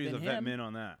Yeah, I'd rather use a than vet him. min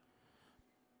on that.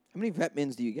 How many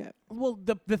Vetmins do you get? Well,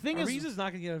 the thing is, Ariza's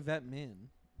not gonna get a vet min.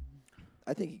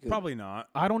 I think he could. Probably not.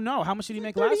 I don't know how much did he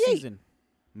make like last 38. season.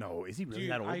 No, is he really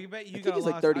Dude, that old? I bet you I got think he's a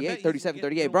like lot. 38, 37,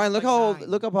 38. Get Brian, look how old. 1.9.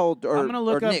 Look up how old. Or, I'm gonna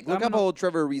look or up- Nick, look I'm up gonna- how old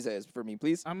Trevor Ariza is for me,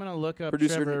 please. I'm gonna look up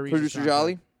Producer, Trevor Ariza's producer contract.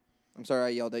 Jolly. I'm sorry I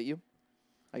yelled at you.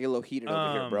 I get a little heated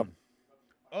over here, bro.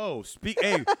 Oh,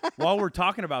 hey, while we're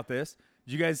talking about this,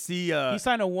 did you guys see? He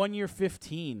signed a 1-year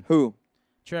 15. Who?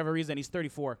 Trevor Ariza, and he's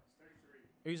 34.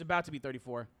 He's about to be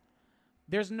 34.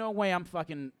 There's no way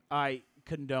I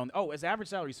condone. Oh, his average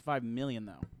salary is $5 million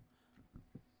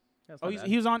though. Oh,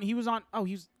 he was on. He was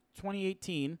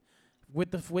 2018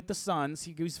 with the Suns.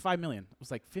 He was $5 million. It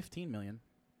was like $15 million.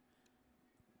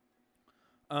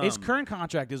 His current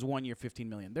contract is 1 year, $15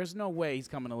 million. There's no way he's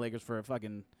coming to Lakers for a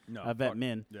fucking vet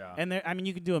min. Yeah. And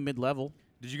you could do a mid-level.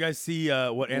 Did you guys see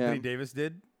what Anthony Davis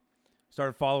did?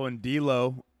 Started following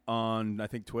D'Lo on, I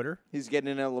think, Twitter. He's getting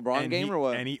in a LeBron game or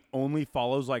what? And he only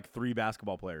follows like 3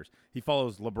 basketball players. He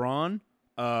follows LeBron,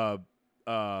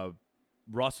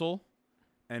 Russell,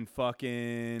 and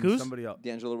fucking somebody else.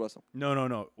 D'Angelo Russell.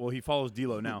 No. Well, he follows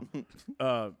D'Lo now. Could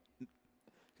have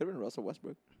been Russell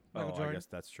Westbrook. Michael I Jordan. guess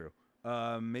that's true.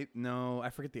 No, I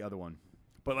forget the other one,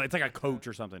 but it's like a coach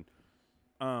or something.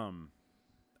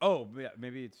 Oh, yeah,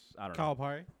 maybe it's I don't know.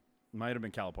 Calipari. Might have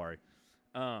been Calipari.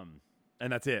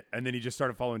 And that's it. And then he just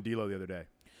started following D'Lo the other day.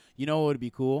 You know what would be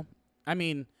cool? I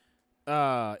mean,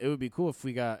 it would be cool if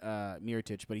we got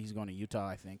Mirotic, but he's going to Utah,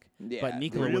 I think. Yeah, But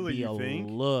Nikola would really, be you a think?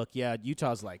 look. Yeah,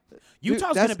 Utah's going Dude,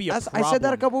 to be a problem. I said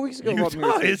that a couple weeks ago about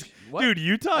Utah Mirotic. is, What? dude.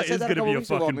 Utah I is said that going to couple be a weeks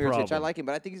ago about fucking Mirotic. problem. I like him,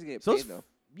 but I think he's going to So get paid, though.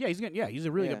 Yeah, he's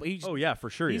a really Yeah. good. He's, Oh yeah, for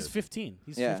sure. he's he is. 15.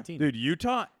 He's Yeah. 15. Dude,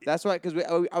 Utah. That's why, because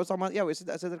I was talking about, I said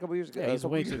that a couple years ago. Yeah, he's a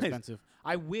couple way weeks too ago. expensive.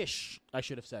 I wish I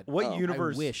should have said. What Oh,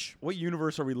 universe? I wish. What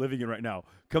universe are we living in right now?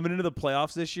 Coming into the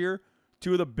playoffs this year,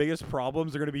 2 of the biggest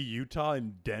problems are going to be Utah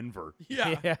and Denver.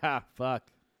 Yeah. Yeah, fuck.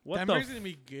 What Denver's the? gonna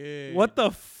be good. What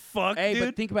the fuck, Hey, dude?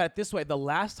 but think about it this way: the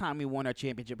last time we won our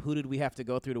championship, who did we have to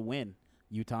go through to win?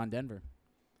 Utah and Denver.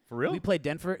 For real? We played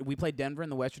Denver. We played Denver in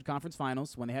the Western Conference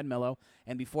Finals when they had Melo,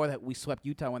 and before that, we swept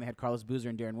Utah when they had Carlos Boozer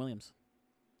and Darren Williams.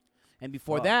 And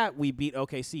before that, we beat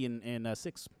OKC in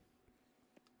 6.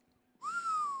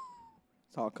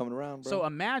 It's all coming around, bro. So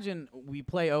imagine we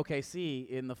play OKC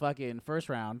in the fucking first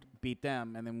round, beat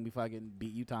them, and then we fucking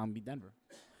beat Utah and beat Denver.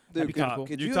 That'd be kinda cool.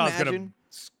 Could you Utah's imagine?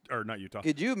 or not Utah.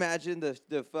 Could you imagine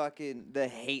the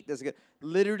hate that's good?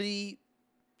 Literally,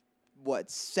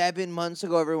 7 months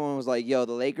ago, everyone was like, "Yo,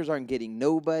 the Lakers aren't getting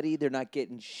nobody. They're not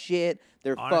getting shit.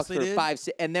 They're Honestly, fucked for dude. 5,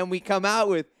 6." And then we come out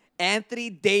with Anthony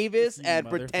Davis You and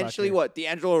potentially motherfucker.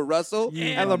 D'Angelo Russell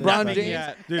Yeah, and LeBron nothing James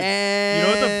yet. Dude,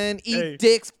 and you know what eat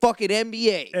dicks fucking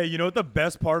NBA. Hey, you know what the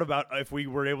best part about if we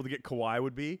were able to get Kawhi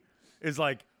would be? Is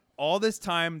like all this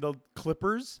time the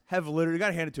Clippers have literally got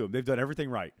to hand it to them. They've done everything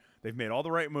right. They've made all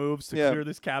the right moves to clear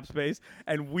this cap space,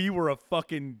 and we were a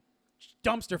fucking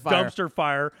Dumpster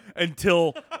fire.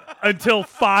 until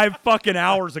 5 fucking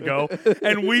hours ago,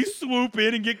 and we swoop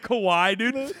in and get Kawhi,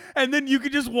 dude, and then you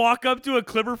could just walk up to a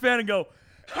Clipper fan and go,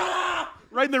 ah!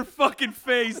 Right in their fucking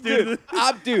face, dude.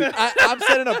 I'm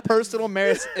sending a personal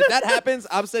message. If that happens,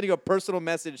 I'm sending a personal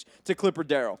message to Clipper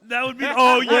Darrell. That would be.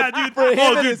 Oh yeah, dude. For him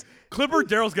Oh, and dude. his- Clipper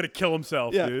Darrell's gonna kill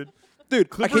himself, Yeah. dude. Dude,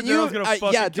 Clipper can you? Darrell's gonna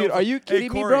fucking Yeah, kill dude, are you some- Hey,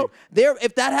 kidding me, Corey. bro? There,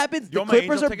 if that happens, You the want my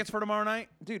Clippers Angel are. tickets for tomorrow night?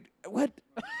 Dude, what?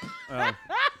 My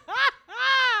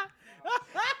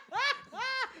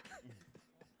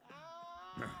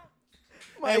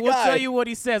Hey, we'll God. tell you what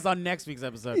he says on next week's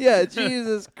episode. Yeah,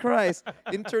 Jesus Christ,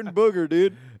 intern booger,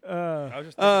 dude. I was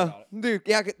just thinking about it. Dude,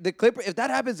 yeah, the Clipper. If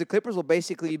that happens, the Clippers will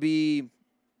basically be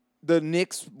the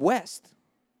Knicks West,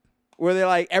 where they're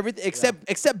like everything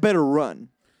except better run.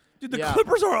 Dude, the Yeah.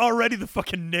 Clippers are already the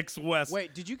fucking Knicks West.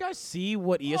 Wait, did you guys see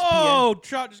what ESPN? Oh,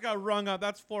 Trout just got rung up.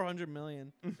 That's $400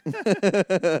 million.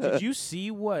 Did you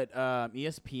see what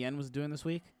ESPN was doing this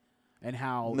week? And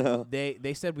how No.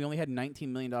 they said we only had $19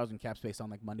 million in cap space on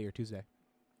like Monday or Tuesday.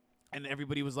 And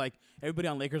everybody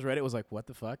on Lakers Reddit was like, what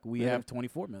the fuck? We have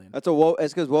 $24 million. That's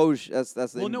It's because Woj. That's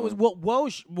the. Well, no, it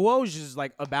was Woj is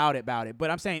like about it. But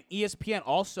I'm saying ESPN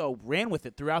also ran with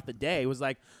it throughout the day. It was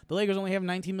like the Lakers only have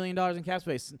 $19 million in cap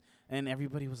space, and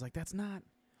everybody was like, "That's not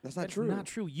true. Not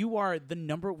true. You're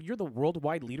the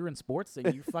worldwide leader in sports,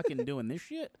 and you're fucking doing this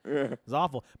shit." Yeah. It's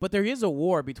awful. But there is a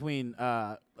war between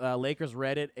Lakers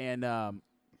Reddit and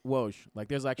Woj. Like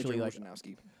there's actually like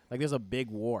there's a big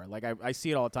war. Like I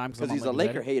see it all the time Because he's a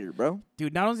Laker hater, bro.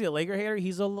 Dude, not only is he a Laker hater,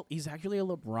 he's actually a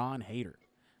LeBron hater.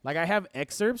 Like I have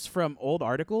excerpts from old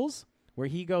articles where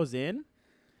he goes in,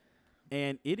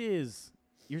 and you're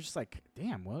just like,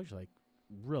 damn, Woj, like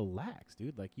relax,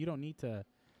 dude. Like you don't need to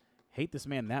hate this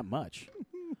man that much.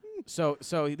 So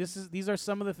these are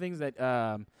some of the things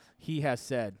that he has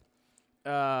said.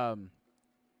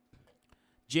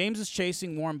 James is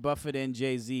chasing Warren Buffett and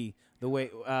Jay-Z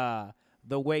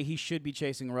the way he should be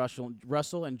chasing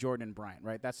Russell and Jordan and Bryant,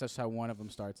 right? That's just how one of them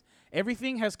starts.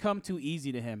 Everything has come too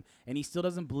easy to him, and he still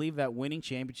doesn't believe that winning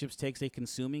championships takes a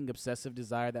consuming, obsessive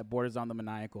desire that borders on the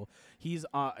maniacal. He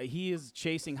is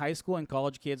chasing high school and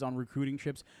college kids on recruiting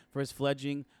trips for his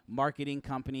fledgling marketing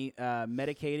company,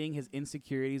 medicating his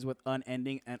insecurities with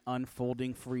unending and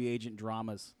unfolding free agent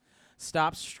dramas.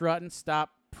 Stop strutting,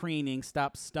 stop preening,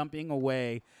 stop stumping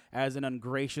away as an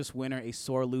ungracious winner, a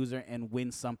sore loser, and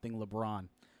win something, LeBron.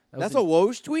 That's a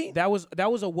Woj tweet? That was a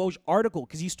Woj article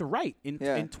because he used to write in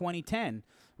Yeah. 2010,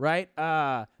 right?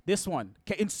 This one.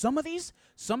 And some of these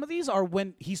are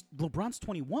when LeBron's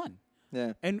 21.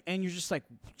 Yeah. And you're just like,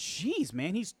 geez,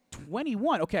 man, he's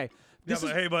 21. Okay.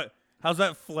 But how's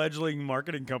that fledgling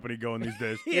marketing company going these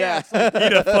days? Yeah.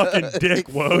 Eat a fucking dick,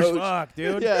 Woj. Fuck,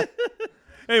 dude. Yeah.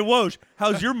 Hey, Woj,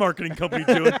 how's your marketing company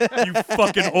doing? You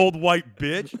fucking old white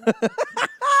bitch.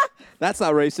 That's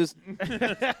not racist.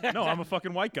 No, I'm a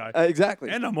fucking white guy. Exactly.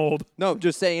 And I'm old. No,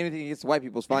 just saying anything against white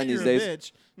people's fine these You're a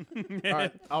days. bitch. All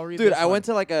right, I'll read Dude, this I one. went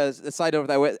to like a side note.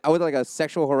 I went to like a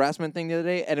sexual harassment thing the other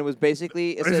day, and it was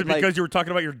basically Is it because you were talking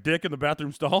about your dick in the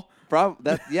bathroom stall?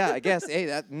 yeah, I guess. Hey,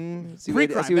 that see what I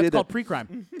Pre-crime. see what That's I called did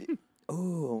pre-crime.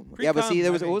 Oh, yeah, but see,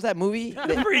 there was Pre-cum, what was that movie?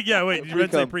 Yeah, wait, did you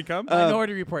say Pre-cum. pre-cum?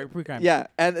 Minority Report, pre-crime. Yeah,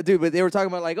 and dude, but they were talking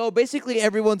about like, oh, basically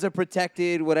everyone's a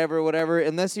protected whatever,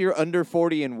 unless you're under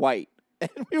 40 and white. And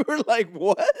we were like,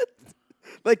 what?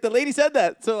 Like the lady said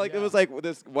that. So like it was like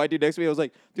this white dude next to me. I was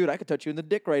like, dude, I could touch you in the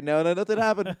dick right now, and nothing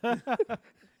happened.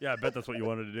 Yeah, I bet that's what you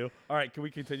wanted to do. All right, can we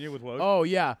continue with Woj? Oh,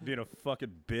 yeah. Being a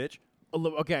fucking bitch.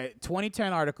 Okay,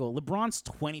 2010 article. LeBron's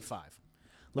 25.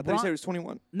 I thought you said it was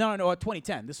 21. No,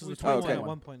 2010. This is the Oh, 2010 okay. At one.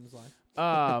 one point in his life.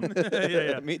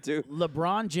 Yeah. Me too.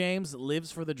 LeBron James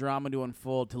lives for the drama to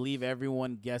unfold, to leave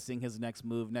everyone guessing his next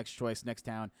move, next choice, next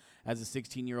town. As a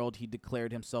 16-year-old, he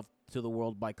declared himself to the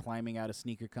world by climbing out a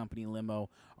sneaker company limo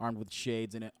armed with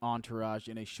shades and an entourage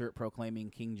and a shirt proclaiming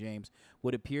King James.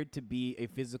 What appeared to be a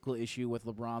physical issue with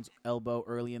LeBron's elbow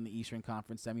early in the Eastern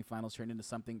Conference semifinals turned into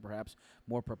something perhaps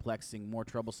more perplexing, more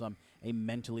troublesome, a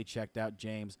mentally checked out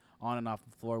James on and off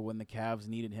the floor when the Cavs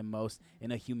needed him most.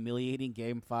 In a humiliating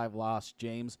Game 5 loss,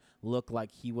 James looked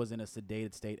like he was in a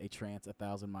sedated state, a trance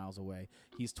 1,000 miles away.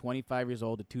 He's 25 years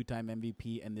old, a two-time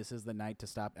MVP, and this is the night to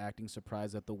stop acting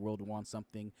surprised that the world wants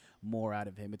something more out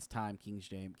of him. It's time, King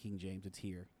James. It's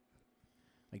here.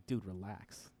 Like, dude,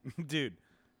 relax. Dude.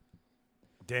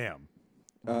 Damn.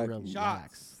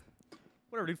 Relax.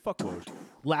 Whatever, dude. Fuck Woj.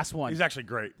 Last one. He's actually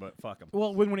great, but fuck him.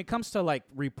 Well, when it comes to, like,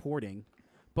 reporting,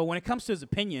 but when it comes to his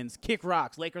opinions, kick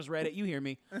rocks. Lakers Reddit, you hear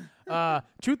me.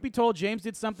 Truth be told, James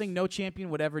did something no champion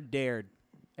would ever dared.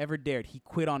 He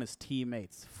quit on his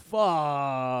teammates.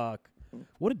 Fuck.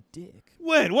 What a dick.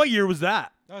 When? What year was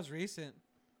that? That was recent.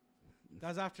 That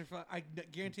was after. I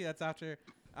guarantee that's after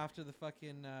the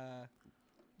fucking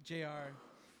JR.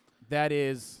 That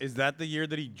is. Is that the year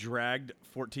that he dragged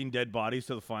 14 dead bodies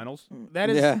to the finals? That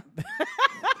is. Yeah.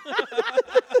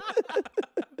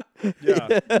 Yeah.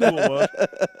 Cool, Woj.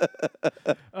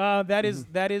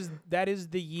 That is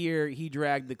the year he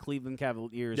dragged the Cleveland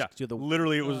Cavaliers Yeah. to the.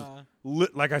 Literally, it was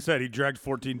like I said. He dragged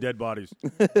 14 dead bodies No.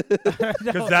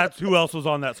 because that's who else was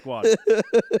on that squad.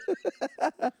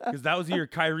 Because that was the year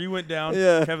Kyrie went down,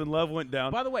 Yeah. Kevin Love went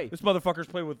down. By the way, This motherfucker's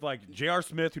playing with like J.R.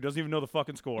 Smith, who doesn't even know the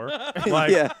fucking score.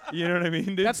 Like, Yeah. you know what I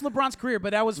mean, dude? that's LeBron's career,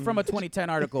 but that was from a 2010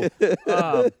 article.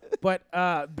 But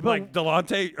like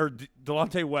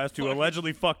Delonte West, who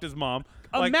allegedly fucked his mom.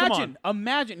 Like, come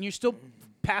imagine you're still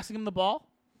passing him the ball.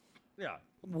 on. Yeah,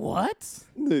 What?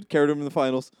 Dude, carried him in the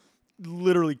finals.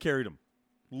 literally carried him.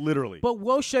 Literally. But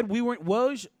Woj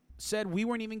said we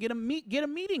weren't even get a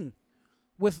meeting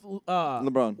with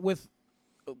LeBron. with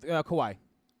Kawhi.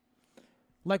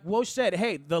 Like Woj said,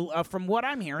 hey, from what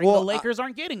I'm hearing, Well, the Lakers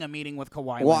aren't getting a meeting with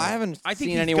Kawhi. Well, Leonard. I haven't I think seen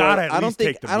he's anywhere. gotta at I don't least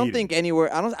think. take the I don't meeting. think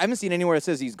anywhere. I haven't seen anywhere that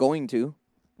says he's going to.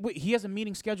 Wait, he has a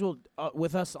meeting scheduled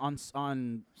with us on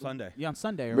Sunday. Yeah, on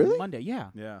Sunday or Really? Monday. Yeah.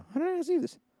 Yeah. How did I not see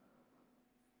this?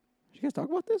 Did you guys talk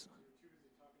about this?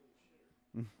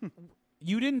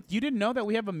 You didn't know that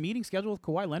we have a meeting scheduled with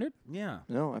Kawhi Leonard? Yeah.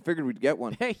 No, I figured we'd get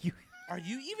one. Hey, you Are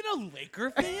you even a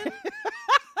Laker fan?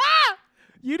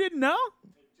 you didn't know?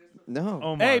 No.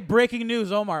 Omar. Hey, breaking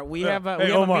news, Omar. We have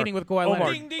a Omar. meeting with Kawhi Omar.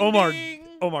 Leonard. Ding, ding, Omar. ding.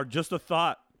 Omar, just a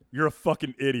thought. You're a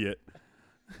fucking idiot.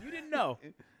 You didn't know.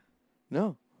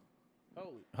 No.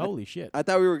 Holy shit. I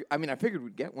thought we were. I mean, I figured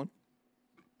we'd get one.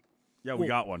 Yeah, we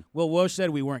got one. Well, Woj said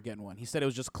we weren't getting one. He said it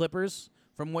was just Clippers.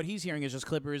 From what he's hearing, it's just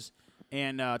Clippers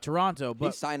and Toronto. He's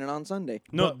But signing on Sunday.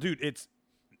 No, dude, it's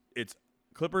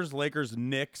Clippers, Lakers,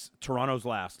 Knicks, Toronto's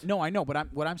last. no, I know.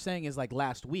 But what I'm saying is like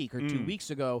last week or 2 weeks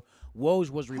ago, Woj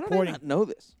was How did I reporting. not know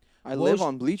this? I Woj- live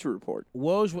on Bleacher Report.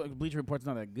 Bleacher Report's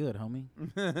not that good, homie.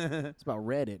 It's about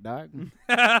Reddit, dog.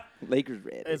 Lakers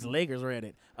red. It's Lakers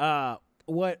Reddit.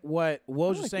 What Woj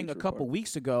was like saying a Bleacher couple Report.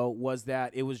 weeks ago was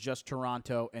that it was just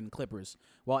Toronto and Clippers,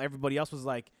 while everybody else was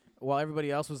like,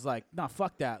 nah,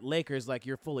 fuck that. Lakers, like,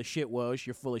 you're full of shit, Woj.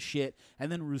 You're full of shit. And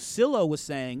then Russillo was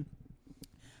saying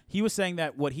he was saying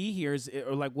that what he hears,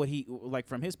 or like what he like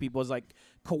from his people, is like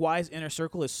Kawhi's inner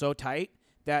circle is so tight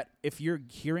that if you're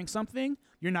hearing something,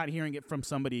 you're not hearing it from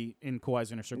somebody in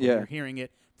Kawhi's inner circle. Yeah. You're hearing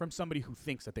it from somebody who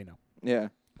thinks that they know. Yeah.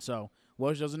 So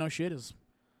Woj doesn't know shit is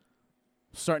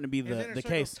starting to be His inner the circle's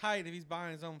case. tight if he's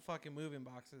buying his own fucking moving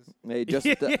boxes. Hey, just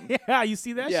Yeah, you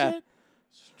see that Yeah. shit?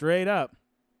 Straight up.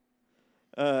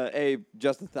 hey,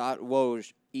 just a thought.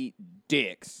 Woj eat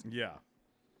dicks. Yeah.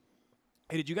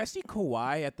 Hey, did you guys see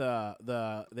Kawhi at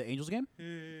the Angels game?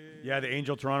 Yeah, the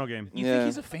Angel Toronto game. You Yeah. think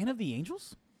he's a fan of the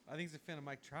Angels? I think he's a fan of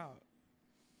Mike Trout.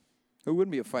 Who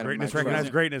wouldn't be a fan Greatness of Mike Trout?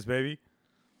 recognizes greatness, baby.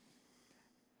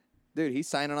 Dude, he's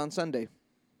signing on Sunday.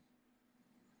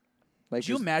 Like Could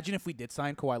you imagine if we did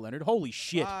sign Kawhi Leonard? Holy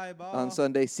shit. Bye, ball. on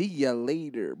Sunday. See ya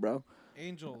later, bro.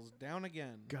 Angels down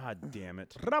again. God damn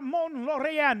it. Ramon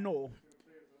Laureano.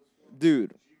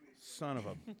 Dude, Son of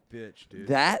a bitch, dude.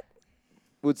 that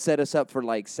would set us up for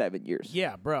like 7 years.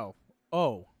 Yeah, bro.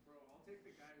 Oh.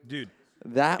 Dude,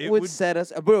 That It would would- set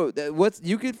us, bro. What's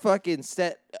you could fucking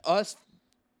set us.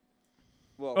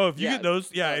 Well, oh, if you yeah, get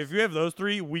those, yeah, us. if you have those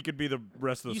three, we could be the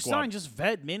rest of the You squad. signed just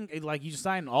vet min, like you just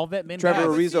signed all vet min Trevor guys.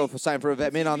 Arizo signed for a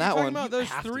vet min on You're that talking one. about those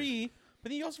have to. three, but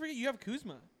then you also forget you have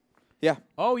Kuzma. Yeah,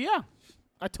 Oh yeah,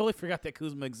 I totally forgot that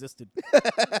Kuzma existed.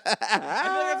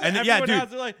 And then, yeah, Everyone dude,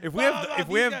 else are like, if we blah, have blah, if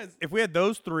we these have guys. if we had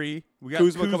those three, we got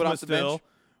Kuzma Kuzma, coming off the still. bench.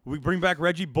 We bring back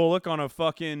Reggie Bullock on a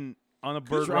fucking on a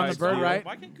bird Kuzma on right. the bird deal. right.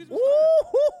 Why can't Kuzma Ooh, start?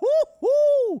 hoo, hoo,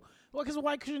 hoo. Well, because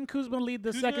why couldn't Kuzma lead the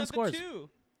Kuzma second at the scores? two.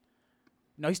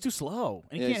 No, he's too slow,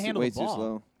 and he Yeah, can't he's handle way the ball. too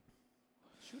slow.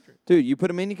 Shooter. Dude, you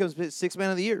put him in, he comes 6th man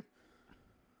of the year,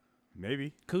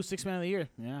 Maybe. Kuz 6th man of the year.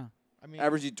 Yeah. I mean,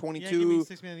 averaging yeah, give me 22,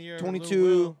 6 man of the year over Lou 22,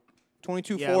 Will.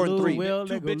 22, Yeah, 4 and Lou 3. Will,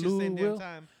 Two they go bitches Lou same Will. damn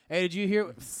time. Hey, did you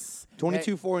hear?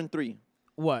 22, Hey, 4 and 3.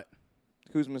 what?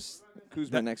 Kuzma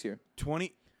That- next year.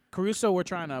 20 Caruso, we're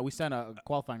trying to. We sent a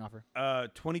qualifying offer.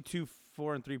 22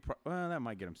 4 and 3 well, that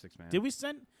might get him 6 man. Did we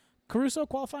send Caruso a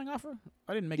qualifying offer?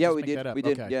 I didn't make. Yeah, just we make did. That up. We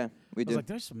did. Okay. Yeah, we I was did. like,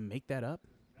 did I just make that up?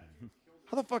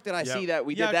 How the fuck did I Yeah. see that?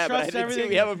 We Yeah, did that, but I trust didn't see everything.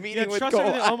 we have a meeting with trust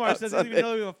everything Kawhi Omar on says. He doesn't even Sunday.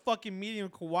 know we have a fucking meeting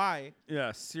with Kawhi.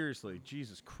 Yeah, seriously.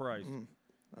 Jesus Christ. I'm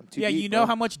too Yeah, deep, you know bro.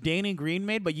 how much Danny Green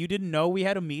made, but you didn't know we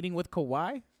had a meeting with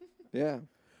Kawhi. Yeah.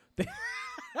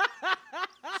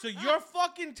 So you're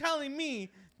fucking telling me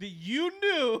that you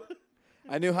knew?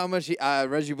 I knew how much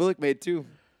Reggie Bullock made too.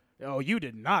 Oh, you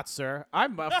did not, sir.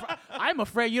 I'm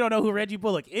afraid you don't know who Reggie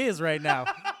Bullock is right now.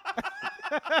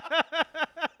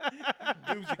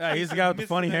 Yeah, he's the guy with the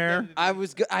funny hair.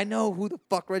 I know who the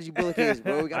fuck Reggie Bullock is,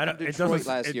 bro. We got him from It Detroit doesn't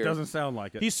last year. it doesn't sound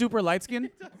like it. He's super light skinned.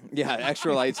 Yeah,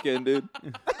 extra light skin, dude. No,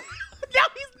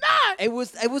 he's not. It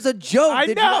was a joke. I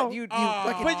Did know. You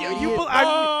fucking But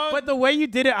idiot. but the way you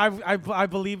did it, I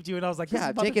believed you, and I was like, Yeah, this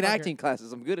I've taken motherfucker- acting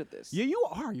classes. I'm good at this. Yeah, you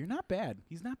are. You're not bad.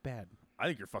 He's not bad. I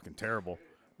think you're fucking terrible.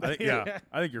 I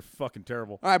think you're fucking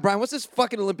terrible. All right, Brian. What's this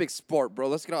fucking Olympic sport, bro?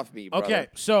 Let's get off me, brother. Okay,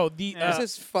 so the What's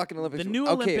this fucking Olympic the sport? new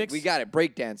Okay, Olympics- we got it.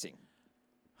 Breakdancing.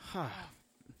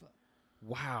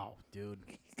 wow, dude,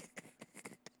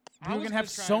 I we were was gonna have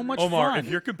try so and- much Omar, fun.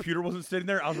 if your computer wasn't sitting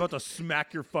there, I was about to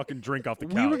smack your fucking drink off the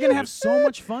couch. we were gonna have so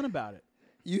much fun about it.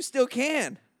 You still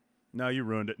can. No, you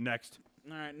ruined it. Next.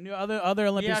 All right, new other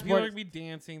Olympic Yeah, people are sports. gonna be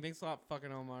dancing. Thanks a lot,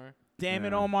 fucking Omar. Damn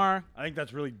it, Yeah. Omar. I think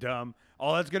that's really dumb.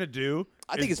 All that's gonna do.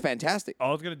 I think is- it's fantastic.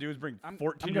 all it's gonna do is bring I'm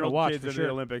 14-year-old watch kids for into sure.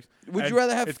 the Olympics. Would And you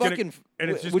rather have it's gonna- fucking? and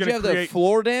it's just would you gonna have create, the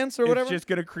floor dance or whatever? It's just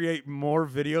gonna create more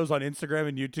videos on Instagram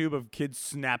and YouTube of kids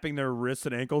snapping their wrists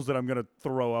and ankles that I'm gonna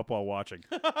throw up while watching.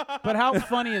 But how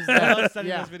funny is I love that? sending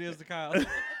yeah. those videos to Kyle.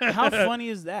 How funny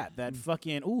is that? That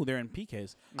fucking they're in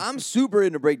PKs. I'm super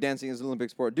into breakdancing as an Olympic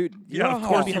sport, dude. You Yeah, know of how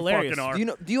course That'd be you hilarious. fucking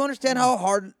are. Do you understand how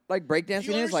hard like Do breakdancing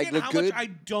you is? Like understand look how good. much I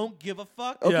don't give a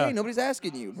fuck? Okay, Yeah. nobody's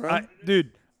asking you, bro.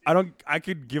 Dude, I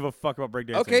could give a fuck about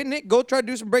breakdancing. Okay, Nick, go try to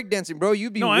do some breakdancing, bro.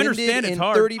 You'd be No, I winded understand it's in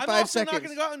hard. 35 I'm also seconds. not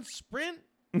gonna go out and sprint.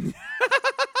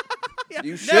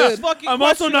 You Next should. fucking I'm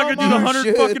also question, not gonna do the Omar. 100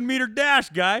 should. fucking meter dash,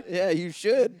 guy. Yeah, you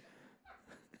should.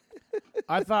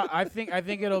 I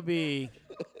think it'll be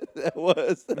That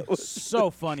was. so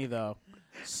funny though.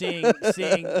 Seeing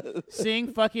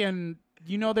fucking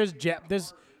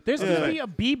there's gonna be a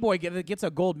b-boy that gets a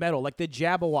gold medal like the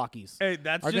Jabberwockies. Hey,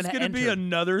 that's Are just gonna gonna be enter.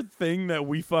 another thing that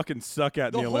we fucking suck at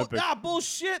in the whole, Olympics. nah,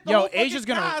 bullshit. The Yo, whole fucking Asia's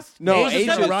gonna- cast, No, Asia's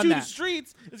Asia- gonna run to that. the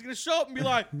streets is gonna show up and be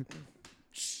like,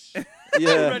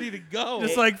 Yeah. ready to go.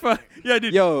 Just like, yeah,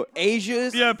 dude. Yo,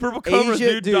 Asia's. Yeah, purple covers,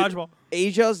 Asia, dude, dodgeball.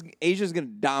 Asia's gonna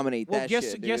dominate Well, that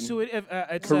guess shit, guess dude. who it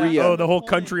it's Korea. Oh, the whole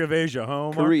country of Asia, huh,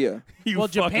 Omar? Korea. You well,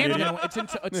 fucking Japan's idiot.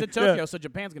 gonna it's in Tokyo, so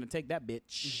Japan's gonna take that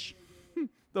bitch.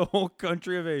 The whole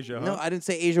country of Asia, huh? No, I didn't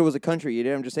say Asia was a country. You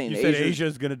did. I'm just saying You said Asia's- Asia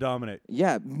is going to dominate.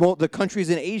 Yeah, the countries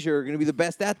in Asia are going to be the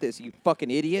best at this. You fucking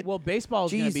idiot. Well,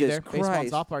 baseball's going to be Jesus there. Baseball and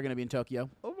Christ. softball are going to be in Tokyo.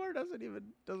 Omar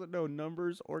doesn't know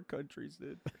numbers or countries,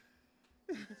 dude.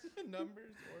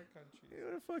 Numbers or countries.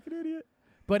 What a fucking idiot.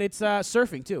 But it's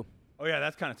surfing, too. Oh, yeah,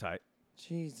 that's kind of tight.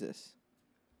 Jesus.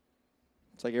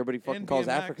 It's like everybody fucking And calls BMX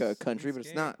Africa a country, and but it's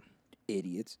skate. not.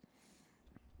 Idiots.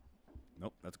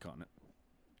 Nope, that's a continent.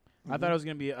 I thought it was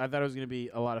gonna be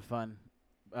a lot of fun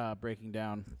breaking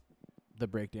down the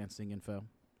breakdancing info.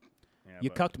 Yeah, You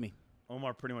but cucked me.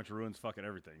 Omar pretty much ruins fucking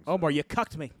everything. Omar, you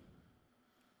cucked me.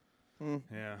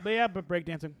 Yeah. But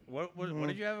breakdancing. What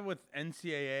did you have with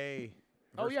NCAA?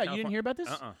 Oh yeah, you didn't hear about this?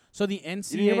 Uh-uh. So the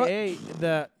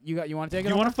NCAA, you want to take it?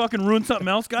 You want to fucking ruin something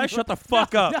else, guys? Shut the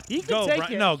fuck up. No, he can Go, take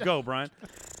Brian. it. No, go, Brian.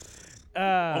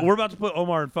 to? We're about to put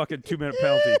Omar in fucking 2-minute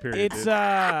penalty period. It's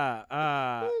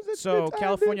dude. so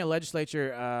California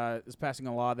legislature is passing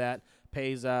a law that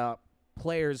pays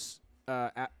players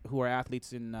who are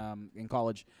athletes in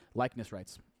college likeness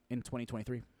rights in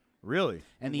 2023. Really?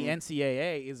 And the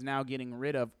NCAA is now getting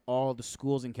rid of all the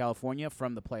schools in California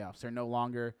from the playoffs. They're no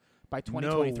longer by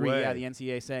 2023. way. Yeah, the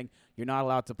NCAA saying you're not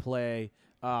allowed to play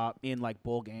in like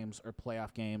bowl games or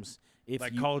playoff games if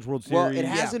Like you. College World Series? Well, it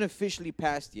hasn't officially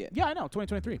passed yet. Yeah, I know.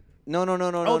 2023. No.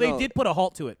 Oh, they did put a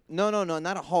halt to it. No,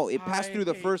 not a halt. It passed I through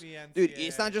the hate first. the Dude, NCAA.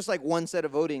 it's not just like one set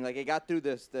of voting. Like it got through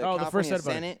the Oh, the first California set of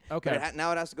voting. Senate. Okay. But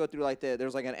now it has to go through like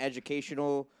there's like an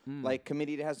educational like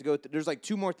committee that has to go. There's like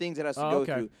 2 more things that has to go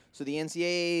okay. through. So the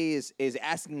NCAA is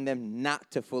asking them not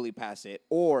to fully pass it,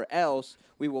 or else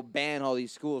we will ban all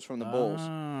these schools from the bowls.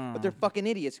 But they're fucking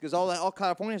idiots because all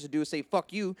California has to do is say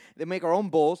fuck you. They make our own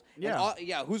bowls. Yeah.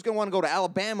 And who's gonna want to go to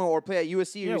Alabama or play at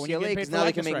USC or Yeah, when you're UCLA getting paid because for now they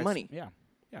likeness can make rights. money.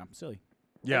 Yeah, silly.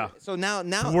 Yeah. So now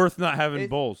It's worth not having it-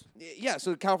 bowls. Yeah,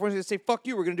 so California's gonna say "fuck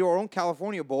you." We're gonna do our own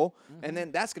California Bowl, and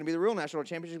then that's gonna be the real national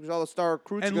championship because all the star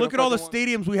recruits. And are look at gonna all the fucking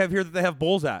stadiums we have here that they have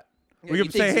bowls at. Yeah, We you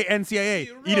can say, hey, think- NCAA,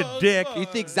 eat a dick. You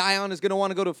think Zion is gonna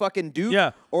want to go to fucking Duke?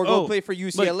 Yeah. Or go Oh, play for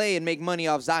UCLA and make money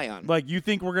off Zion? Like, you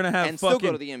think we're going to have And still fucking...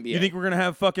 go to the NBA. You think we're going to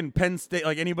have fucking Penn State,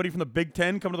 like anybody from the Big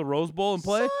Ten come to the Rose Bowl and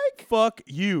play? Psych. Fuck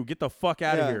you. Get the fuck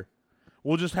out of Yeah. here.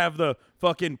 We'll just have the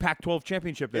fucking Pac-12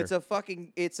 championship there. It's a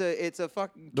fucking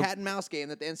cat and mouse game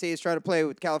that the NCAA is trying to play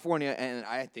with California, and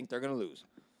I think they're gonna lose.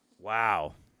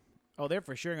 Wow. Oh, they're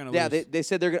for sure gonna Yeah, lose. they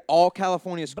said they're all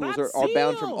California schools are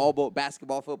banned from Brazil. all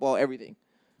basketball, football, everything,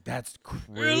 That's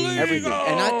crazy. everything,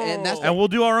 and that's And we'll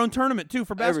do our own tournament, too,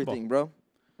 for basketball. everything, bro.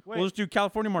 We'll just do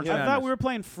California March I Madness. thought we were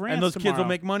playing France. and those kids will tomorrow.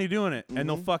 make money doing it, and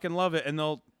they'll fucking love it, and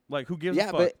they'll, like, who gives a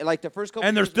Yeah, fuck? but like the first couple,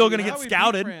 And they're years, still maybe gonna not. get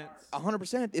scouted.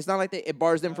 100%. It's not like it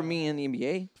bars them from being in the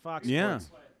NBA. Fox Yeah.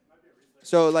 Sports.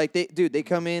 So like they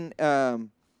come in.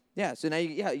 Yeah. So now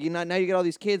now you get all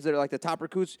these kids that are like the top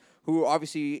recruits who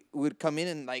obviously would come in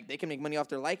and like they can make money off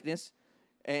their likeness.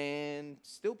 And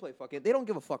still play fucking. They don't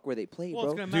give a fuck where they play, Well,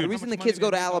 it's bro. gonna The matter how reason the much kids money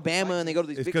go to they make off the Alabama and they go to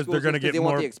these It's big 'cause schools they're gonna is 'cause get they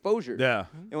want more- the exposure. Yeah.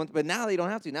 But now they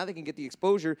don't have to. Now they can get the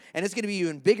exposure, and it's gonna be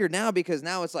even bigger now because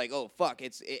now it's like, oh fuck,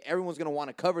 everyone's gonna want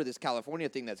to cover this California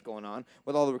thing that's going on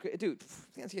with all the dude.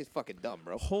 The NCAA is fucking dumb,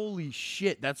 bro. Holy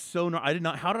shit, that's so... I did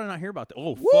not... How did I not hear about that?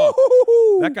 Oh, fuck.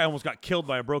 Woo-hoo-hoo-hoo. That guy almost got killed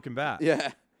by a broken bat. Yeah.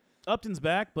 Upton's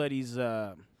back, but he's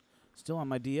still on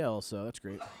my DL, so that's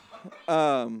great.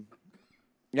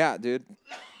 Yeah, dude.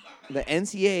 The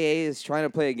NCAA is trying to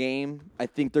play a game. I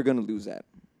think they're gonna lose that.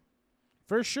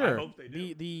 For sure. hope they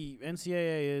do. The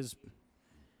NCAA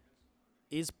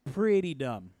is pretty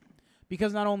dumb.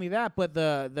 Because not only that, but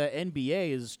the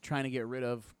NBA is trying to get rid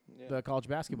of the college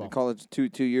basketball. The college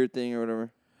 2-year thing or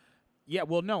whatever. Yeah,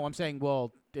 well, no, I'm saying,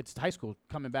 it's high school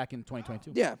coming back in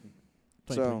 2022. Yeah.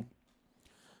 So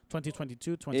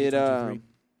 2022, it 2023.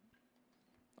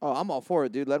 Oh, I'm all for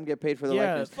it, dude. Let them get paid for the Yeah,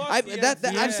 likeness. fuck I've the said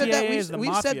that. NCAA is the We've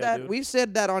mafia, said that. dude. We've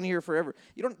said that on here forever.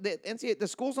 You don't. The NCAA, the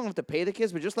schools don't have to pay the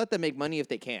kids, but just let them make money if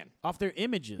they can. Off their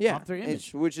images. Yeah, Off their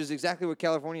image. which is exactly what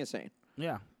California is saying.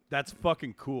 Yeah. That's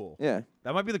fucking cool. Yeah,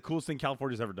 That might be the coolest thing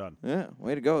California's ever done. yeah.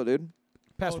 Way to go, dude.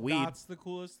 Past weed. That's the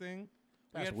coolest thing. We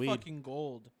That's had weed. fucking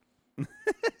gold.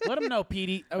 Let them know,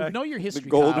 Petey. Know your history.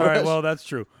 gold Kyle. All right, rush. well, that's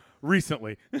true.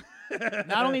 Recently.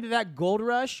 Not only did that gold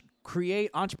rush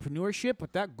create entrepreneurship,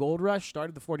 but that gold rush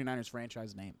started the 49ers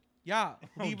franchise name. Yeah,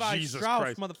 Levi Jesus Strauss,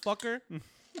 Christ. motherfucker.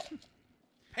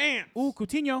 Pants. Ooh,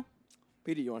 Coutinho.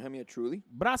 Peter, you want to hand me a Truly?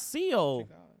 Brazil.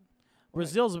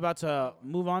 Brazil's about to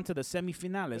move on to the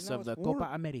semifinales now of the it's warm.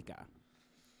 Copa America.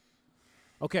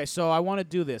 Okay, so I want to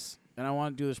do this, and I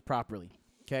want to do this properly.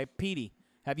 Okay, Petey,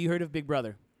 have you heard of Big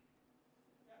Brother?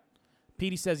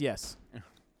 Petey says yes.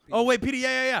 Oh, wait, Petey,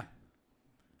 yeah.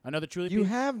 Another Truly You Petey?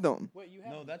 have them.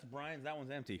 No, that's Brian's. That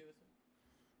one's empty.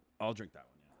 I'll drink that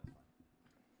one,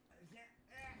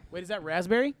 Wait, is that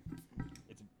raspberry?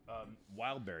 It's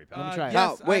wildberry. Let me try it.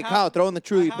 Kyle, yes, wait, Kyle, throw in the I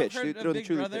truly have pitch. heard Throw of in the Big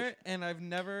truly Brother, pitch. and I've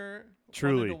never wanted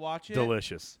Truly to watch it.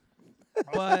 delicious.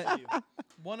 But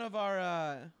one of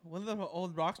the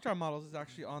old Rockstar models is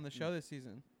actually on the show this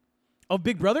season. Oh,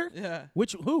 Big Brother? Yeah,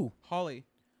 Who? Holly.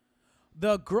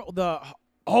 The girl.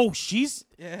 She's.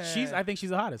 Yeah. I think she's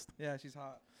the hottest. Yeah, she's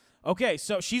hot. Okay,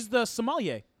 so she's the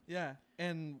sommelier. Yeah,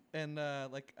 and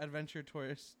like adventure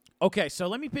tourist. Okay, so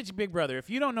let me pitch Big Brother. If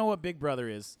you don't know what Big Brother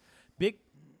is,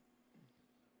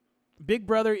 Big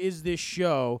Brother is this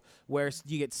show where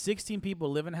you get 16 people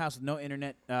live in a house with no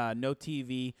internet, no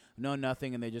TV, no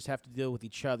nothing, and they just have to deal with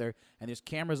each other. And there's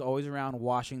cameras always around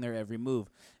watching their every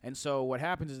move. And so what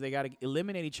happens is they got to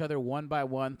eliminate each other one by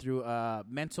one through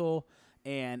mental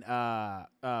and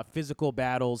physical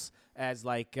battles. As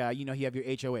like you have your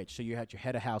HOH, so you have your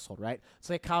head of household, right?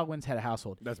 So like Kyle Wynn's head of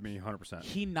household. That's me, 100%.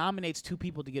 He nominates 2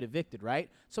 people to get evicted, right?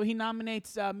 So he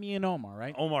nominates me and Omar,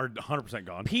 right? Omar, 100%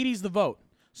 gone. Petey's the vote.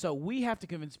 So we have to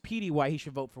convince Petey why he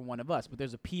should vote for one of us. But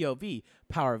there's a POV,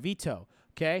 power veto,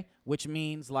 okay? Which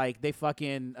means like they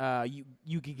fucking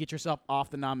you could get yourself off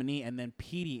the nominee and then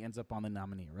Petey ends up on the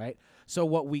nominee, right? So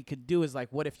what we could do is like,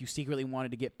 what if you secretly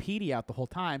wanted to get Petey out the whole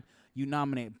time? You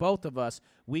nominate both of us.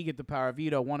 We get the power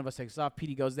veto. One of us takes off.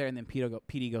 Petey goes there, and then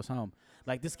Petey goes home.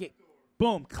 Like this game,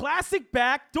 boom, classic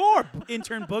backdoor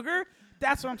intern Booger.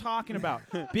 That's what I'm talking about.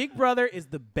 Big Brother is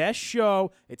the best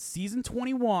show. It's season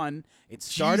 21. It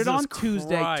started Jesus on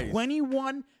Tuesday. Christ.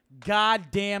 21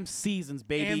 goddamn seasons,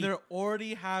 baby. And they're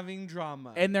already having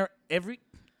drama. And they're every.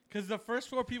 Because the first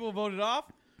 4 people voted off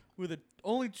were the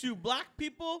only 2 black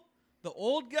people, the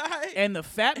old guy, And the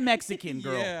fat Mexican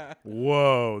girl. Yeah.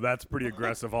 Whoa, that's pretty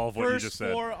aggressive, all of what First you just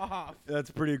said. 4 off.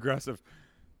 That's pretty aggressive.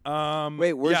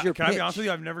 Wait, where's your Can I be pitch? honest with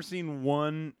you? I've never seen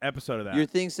one episode of that. Your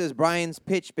thing says Brian's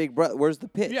pitch, Big Brother. Where's the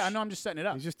pitch? Yeah, I know. I'm just setting it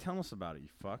up. He's just telling us about it, you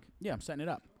fuck. Yeah, I'm setting it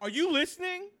up. Are you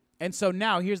listening? And so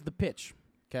now here's the pitch.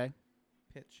 Okay.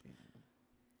 Pitch.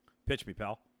 Pitch me,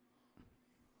 pal.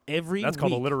 Every That's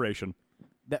called week- alliteration.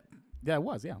 That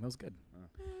was, yeah, that was good.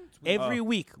 Every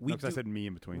week we I said me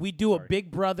in between. we do a Sorry.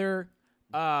 Big Brother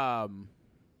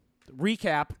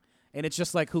recap, and it's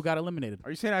just like who got eliminated. Are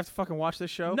you saying I have to fucking watch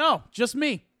this show? No, just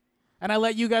me, and I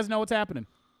let you guys know what's happening.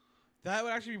 That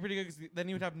would actually be pretty good because then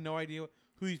you would have no idea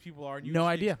who these people are. And you No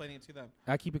would just be idea. explaining it to them.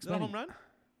 I keep Is that a explaining. home run?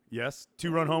 Yes.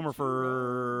 2-run homer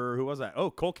for who was that?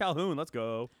 Oh, Cole Calhoun. Let's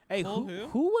go. Hey, Cole who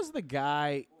who? was the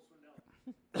guy?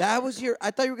 That was your.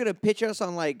 I thought you were gonna pitch us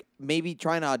on like maybe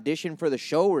trying to audition for the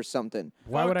show or something.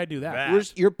 Why would I do that?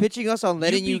 that. You're pitching us on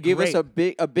letting be you give us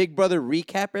great. a Big Brother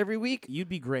recap every week. You'd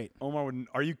be great. Omar,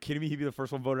 are you kidding me? He'd be the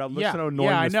first one voted out. Yeah, Listen how annoying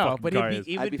yeah, I this know, fucking but guy it'd is.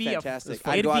 be, it I'd would be be fantastic. A,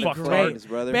 I'd it'd go out be and great, flames,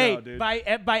 brother. Babe, No, dude.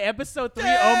 by episode 3,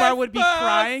 Omar would be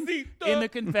crying Despacito. in the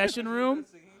confession room.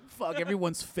 Fuck,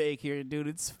 everyone's fake here, dude.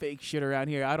 It's fake shit around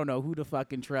here. I don't know who to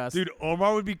fucking trust. Dude,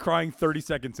 Omar would be crying 30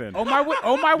 seconds in. Omar would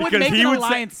Because make he an would say-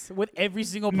 alliance with every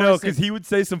single person. No, because he would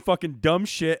say some fucking dumb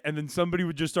shit, and then somebody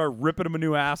would just start ripping him a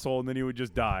new asshole, and then he would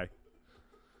just die.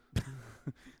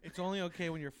 It's only okay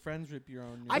when your friends rip your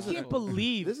own. I can't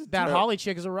believe this is that terrible. Holly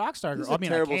chick is a rock star. This is girl. a I mean,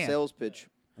 terrible I can. sales pitch.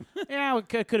 Yeah, it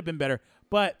could have been better,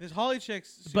 but This Holly chick's.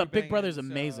 super But Big banging, Brother's so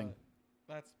amazing.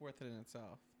 That's worth it in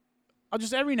itself. I'll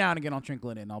just every now and again I'll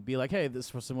trinkle it in. I'll be like, hey, this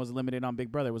person was eliminated on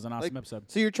Big Brother. It was an awesome Like, episode.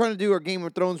 So you're trying to do our Game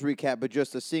of Thrones recap, but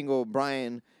just a single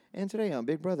Brian. And today on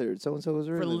Big Brother, so and so was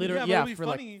early. literally- but yeah, it'll be for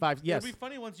like funny. 5 yes. It'll be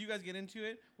funny once you guys get into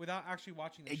it without actually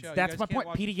watching the show. You That's guys my can't point.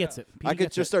 watch Petey the gets show. it. I Petey could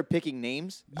gets just it. start picking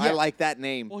names. Yeah. I like that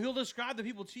name. Well, he'll describe the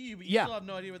people to you, but you Yeah. still have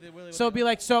no idea what they really. So it'd be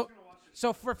like so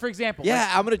for example. Yeah,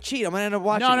 I'm gonna cheat. I'm gonna end up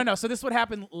watching. No. So this is what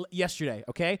happened yesterday.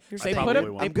 Okay, they probably put up.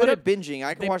 won't. They I'm put good up. at binging.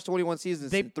 I can they- watch 21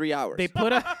 seasons in 3 hours. They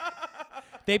put up.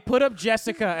 They put up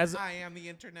Jessica as I am the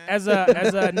internet.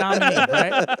 a nominee,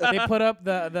 right? They put up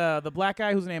the black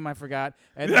guy whose name I forgot,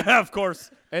 and then, of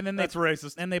course. and then That's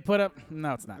racist. and they put up.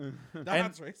 No, it's not.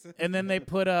 That's racist. And then they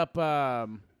put up.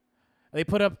 They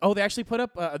put up. Oh, they actually put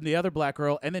up the other black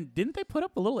girl, and then didn't they put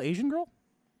up a little Asian girl?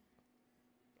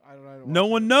 I don't No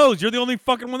one knows. You're the only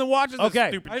fucking one that watches this Okay.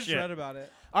 stupid I just shit. read about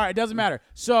it. All right, it doesn't matter.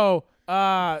 So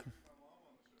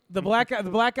the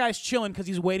black guy's chilling because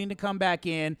he's waiting to come back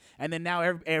in, and then now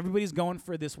everybody's going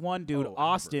for this one dude,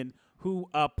 Austin, who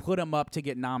put him up to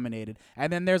get nominated.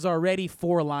 And then there's already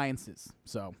 4 alliances.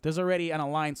 So there's already an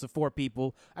alliance of 4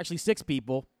 people, actually 6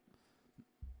 people.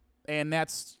 And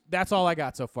that's all I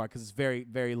got so far because it's very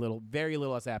little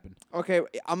has happened. Okay,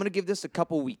 I'm gonna give this a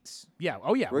couple weeks. Yeah.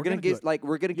 Oh yeah. We're gonna do get it. like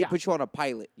we're gonna Yeah. put you on a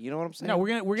pilot. You know what I'm saying? No,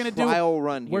 we're gonna do trial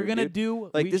run. We're here, gonna dude.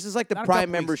 do like this is like the not a Prime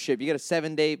couple weeks. membership. You get a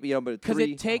 7-day, but Because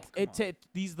 3. it takes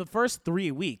these the first 3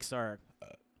 weeks are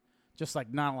just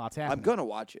like not a lot's happening. I'm gonna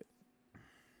watch it.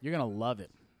 You're gonna love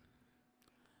it.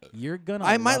 You're gonna.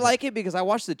 I might love like it because I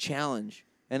watched the challenge,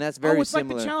 and that's very Oh, it's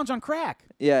similar. like the challenge on crack.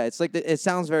 Yeah, it's like it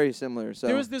sounds very similar. So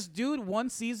There was this dude one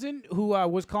season who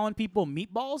was calling people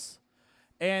meatballs,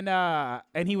 and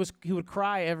he would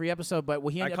cry every episode. But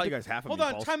he I ended call up you guys half of Hold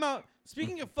on, time out.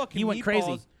 Speaking of fucking He went meatballs,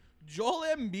 crazy. Joel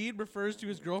Embiid refers to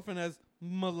his girlfriend as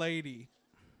 "Milady."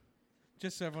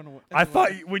 Just so everyone. I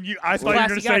thought you were going Classy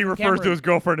to guy say he from refers Cameroon. to his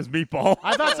girlfriend as Meatball.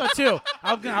 I thought so too.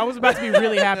 I was about to be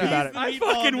really happy about it. I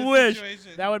fucking wish.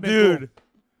 That would be cool. Dude,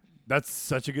 that's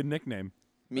such a good nickname.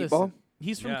 meatball. Listen,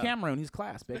 he's from Yeah. Cameroon. He's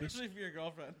class, baby. Especially for your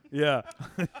girlfriend. Yeah.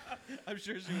 I'm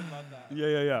sure she would love that.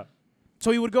 Yeah. So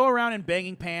he would go around and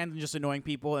banging pans and just annoying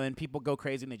people, and then people go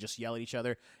crazy and they just yell at each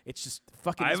other. It's just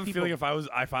fucking. I these have a people. feeling if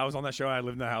I was on that show and I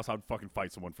lived in that house, I'd fucking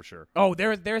fight someone for sure. Oh,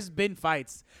 there's been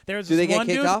fights. There's Do this they get one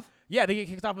kicked dude, off? Yeah, they get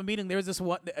kicked off a meeting. There was this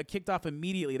one kicked off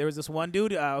immediately. There was this one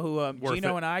dude who Worth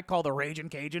Gino it. and I call the Raging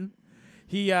Cajun.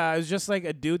 He was just like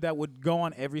a dude that would go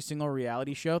on every single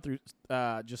reality show through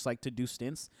just like to do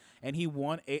stints, and he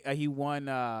won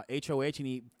HOH, and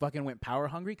he fucking went power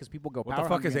hungry because people go What power the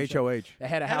fuck hungry is on the show. HOH? The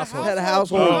head of Head of household. Had a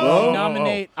household. Oh.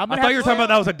 Nominate. I'm I gonna thought have you were to- talking about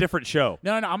that was a different show.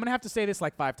 No, I'm gonna have to say this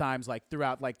like 5 times, like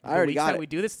throughout like I the already weeks got that it. we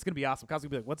do this. It's gonna be awesome. Kyle's gonna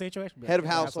be like, "What's HOH?" I'll be like, Head of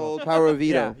 "Head household, power of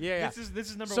veto. Yeah. This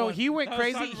is number So one. he went That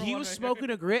was crazy. number He one was right smoking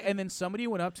here. a grit, and then somebody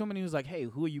went up to him and he was like, "Hey,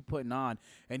 who are you putting on?"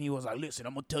 And he was like, "Listen,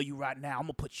 I'm gonna tell you right now. I'm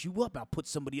gonna put you up. I'll put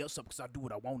somebody else up because I do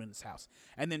what I want in this house."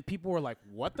 And then people were like,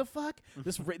 "What the fuck?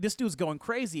 This dude's going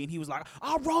crazy." And he was like,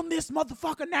 "I'll run this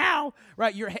motherfucker now."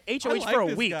 Right? You're HOH like for a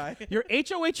this week. guy. You're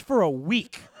HOH for a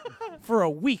week. For a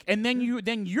week, and then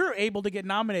you're able to get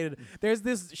nominated. There's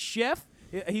this chef.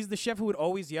 He's the chef who would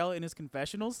always yell in his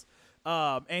confessionals,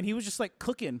 and he was just like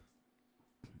cooking.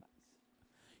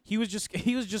 He was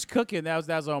just cooking. That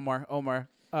was Omar.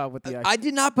 With the ice. I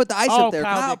did not put the ice Oh, up there.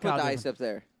 Kyle Kyle did, put Kyle the did. ice up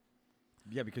there.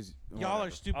 Yeah, because Y'all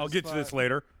are stupid I'll as get to fuck. this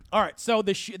later. All right, so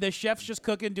the chef's just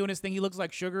cooking, doing his thing. He looks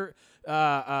like Sugar,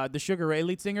 the Sugar Ray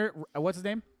lead singer. What's his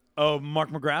name? Oh, Mark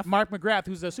McGrath. Mark McGrath,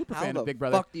 who's a super How fan the of Big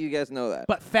Brother, fuck do you guys know that?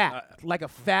 but fat, like a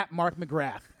fat Mark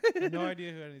McGrath, No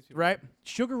idea who any of these people right?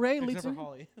 Sugar Ray are. lead Except for singer.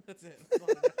 Holly. That's it. That's all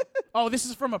I know. Oh, this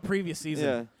is from a previous season.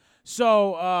 Yeah.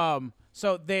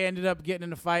 So they ended up getting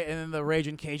in a fight, and then the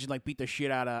Raging Cajun like beat the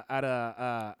shit out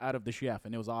of the chef,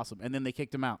 and it was awesome. And then they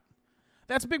kicked him out.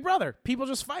 That's Big Brother. People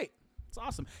just fight. It's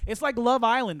awesome. It's like Love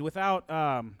Island without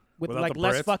Without like the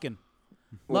less Brits? fucking.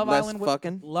 With Love less Island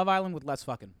fucking? with Love Island with less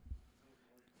fucking.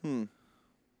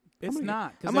 It's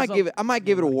not. 'cause I might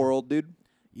give it a whirl, dude.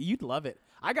 You'd love it.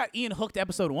 I got Ian hooked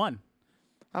episode 1.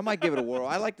 I might give it a whirl.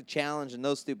 I like the challenge and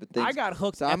those stupid things. I got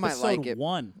hooked so I might episode like it.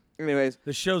 1. Anyways,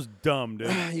 This show's dumb, dude.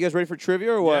 you guys ready for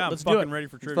trivia or what? Yeah, I'm Let's do fucking it. ready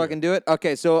for Let's trivia. fucking do it.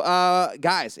 Okay, so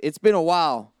guys, it's been a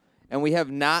while, and we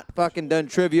have not fucking done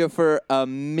trivia for a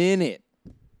minute.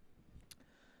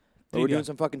 But we're Trivia. doing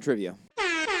some fucking trivia.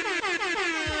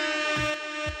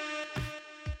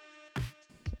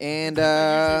 And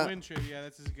I usually win trivia.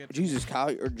 This is good. Jesus,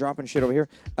 Kyle, you're dropping shit over here.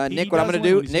 He Nick, what I'm does gonna win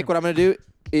do? when he's Nick, here. what I'm gonna do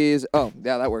is yeah,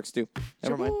 that works too.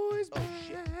 Never mind.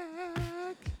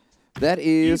 That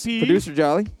is EP. producer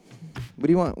Jolly. What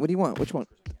do you want? What do you want? Which one?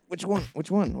 Which one?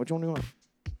 Which one? Which one do you want?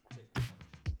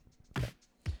 Okay.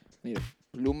 Need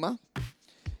a pluma.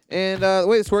 And the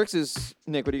way this works is,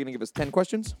 Nick, what are you gonna give us? 10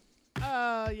 questions?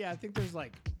 Yeah, I think there's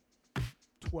like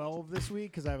 12 this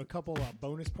week because I have a couple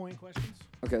bonus point questions.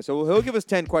 Okay, so he'll give us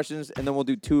 10 questions, and then we'll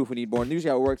do 2 if we need more. And usually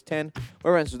how it works, 10.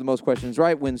 Whoever answers the most questions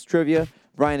right wins trivia.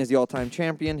 Brian is the all-time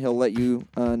champion. He'll let you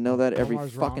know that every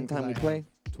Omar's wrong fucking 'cause time I we have play.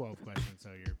 12 questions, so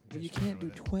you're. Well, you just running can't do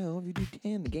with it. 12. You do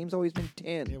 10. The game's always been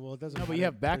 10. Yeah, well, it doesn't No, matter. but you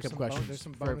have There's backup some questions there's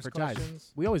some for bonus ties.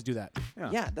 questions. We always do that.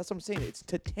 Yeah, that's what I'm saying. It's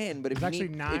to 10, but if There's you actually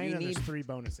need, 9, if you and need, there's 3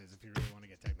 bonuses if you really want to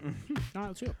get technical. No,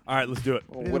 that's true. All right, let's do it.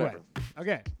 well, Either whatever. way.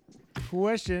 Okay.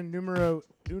 Question numero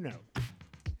uno.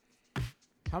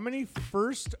 How many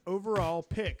first overall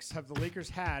picks have the Lakers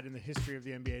had in the history of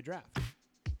the NBA draft?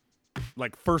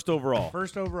 Like first overall.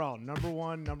 First overall, number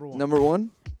one. Number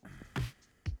 1?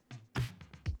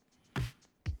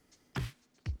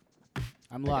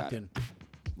 I'm got locked it. in.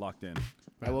 Locked in.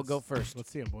 I will go first. Let's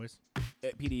see them, boys.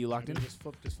 PD, you locked in? Just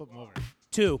flip them over.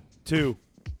 2. 2.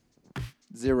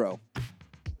 0.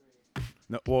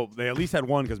 No, well, they at least had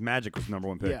 1 because Magic was number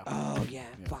 1 pick. Yeah. Oh, yeah.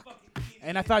 Fuck.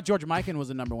 And I thought George Mikan was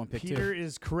the number 1 pick, Peter too.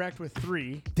 is correct with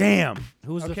 3. Damn.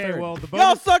 Who was the Okay, third? well, the Y'all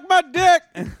bonus, suck my dick.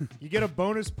 you get a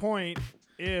bonus point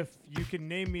if you can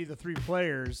name me the 3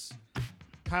 players.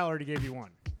 Kyle already gave you 1.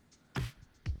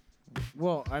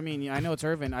 Well, I mean, I know it's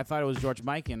Irvin. I thought it was George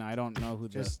Mikan. I don't know who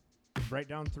Just write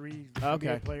down 3 Okay.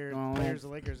 NBA players Oh. of the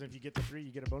Lakers. If you get the 3,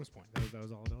 you get a bonus point. That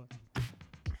was all it was.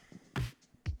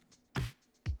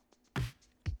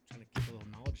 Trying to give a little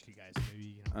knowledge to you guys.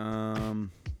 Maybe, you know.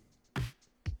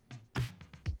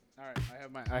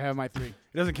 I have my 3. It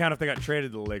doesn't count if they got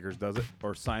traded to the Lakers, does it?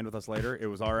 Or signed with us later? It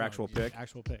was our No, actual yeah, pick.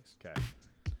 Actual picks. Okay.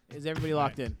 Is everybody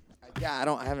locked in? Yeah,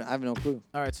 I have no clue.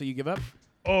 All right, so you give up?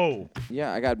 Oh.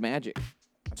 Yeah, I got Magic.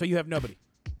 So you have nobody.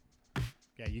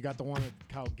 Yeah, you got the one that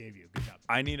Kyle gave you. Good job.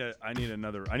 I need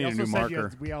another. I He need a new also said you marker.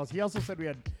 had- he also said we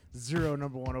had 0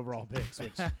 number 1 overall picks,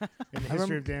 which in the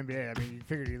history of the NBA, I mean, you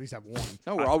figured you at least have 1.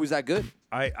 No, we're always that good.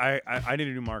 I need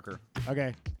a new marker.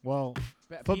 Okay, well,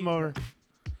 flip them over.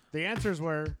 The answers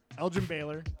were Elgin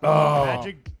Baylor, Oh.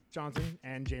 Magic Johnson,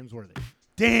 and James Worthy.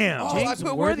 Damn. Oh, I James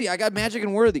put Worthy? Worthy. I got Magic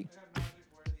and Worthy.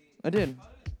 I did.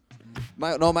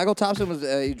 Michael Thompson was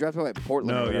he drafted by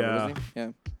Portland. No, or whatever, yeah. wasn't he? Yeah.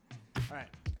 All right,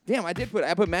 Damn, I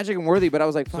put Magic and Worthy, but I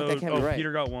was like, fuck, So, that can't be right.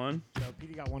 Peter got 1. so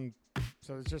Petey got 1.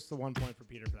 So it's just the 1 point for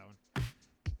Peter for that one.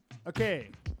 Okay,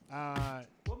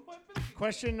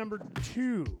 question number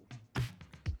 2.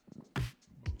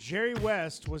 Jerry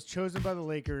West was chosen by the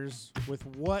Lakers with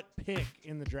what pick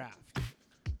in the draft?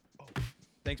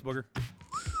 Thanks, Booger.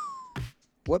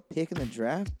 What pick in the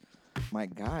draft? My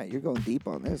guy, you're going deep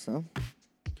on this, huh?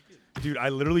 Dude, I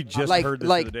literally just like, heard this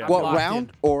like the other day. what locked round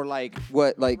in. or like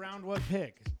what like? Round what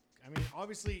pick? I mean,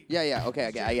 obviously. Yeah. Okay,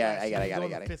 I got Go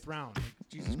in it. the 5th round. Like,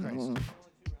 Jesus Christ.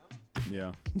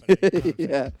 Yeah.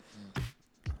 Yeah.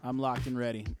 I'm locked and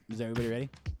ready. Is everybody ready?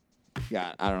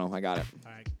 Yeah, I don't know. I got it.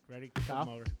 All right, ready? Flip Kyle? 'em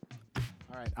over.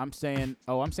 All right, I'm saying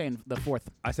the 4th.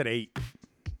 I said 8.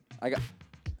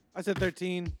 I said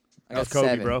 13. got That was Kobe,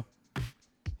 7. bro.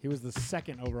 He was the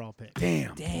 2nd overall pick.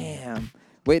 Damn.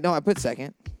 Wait, no, I put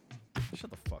second. Shut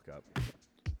the fuck up.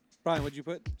 Brian, what'd you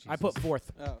put? I put 4th.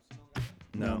 Oh.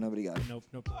 No, nobody got it. Nope,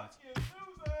 no points.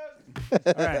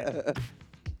 All right.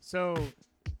 So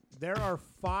there are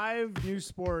 5 new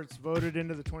sports voted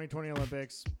into the 2020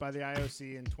 Olympics by the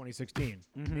IOC in 2016.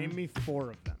 Name me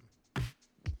 4 of them.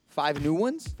 5 new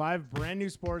ones? 5 brand new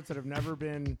sports that have never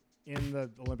been in the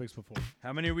Olympics before.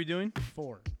 How many are we doing?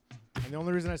 4. And the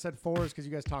only reason I said 4 is because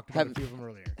you guys talked about a few of them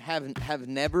earlier. Have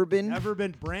never been. Never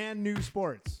been brand new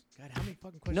sports. God, how many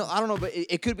fucking questions? No, I don't know, but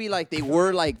it could be like they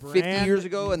were like 50 Brand years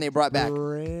ago and they brought back.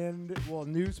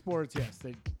 New sports, yes.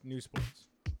 New sports.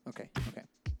 Okay.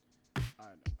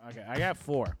 Okay, I got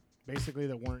 4. Basically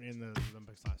that weren't in the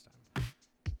Olympics last time.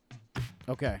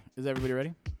 Okay, is everybody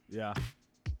ready? Yeah.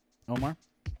 Omar?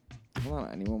 Hold on,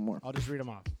 I need one more. I'll just read them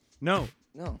off. No.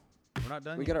 No, We're not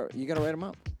done you yet. gotta write them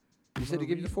up. You said to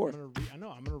give you 4. I know.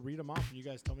 I'm gonna read them off, and you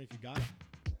guys tell me if you got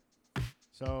them.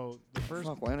 So the first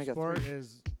fuck, why only got sport 3?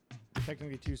 is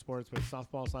technically 2 sports with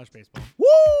softball/baseball.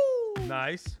 Woo!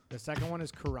 Nice. The second one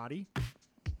is karate.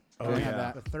 Oh, Okay.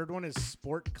 yeah. The third one is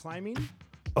sport climbing.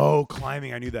 Oh,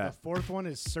 climbing. I knew The that. fourth one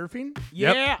is surfing.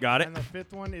 Yep, got it. And the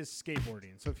 5th one is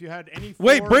skateboarding. So if you had any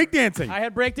Wait, 4 breakdancing. I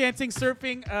had breakdancing,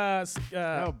 surfing,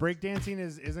 No, breakdancing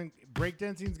isn't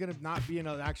breakdancing is gonna not be an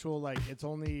actual like it's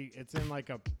in like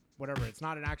a whatever. It's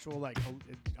not an actual like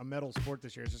a medal sport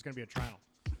this year. It's just gonna be a trial.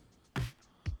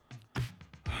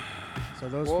 So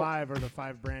those Well, 5 are the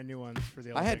 5 brand new ones for the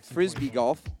I Olympics. had in frisbee 2020.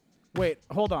 golf. Wait,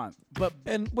 hold on. But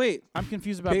And wait, I'm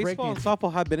confused about baseball and breakdancing.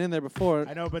 softball have been in there before.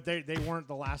 I know, but they weren't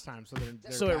the last time, so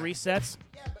they're So it back. resets?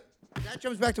 That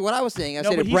jumps back to what I was saying. I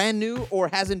No, said but it brand new or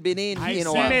hasn't been in I a said,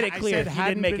 while. made it I clear. said He hadn't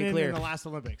didn't make been it in clear. the last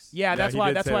Olympics. Yeah, that's he why.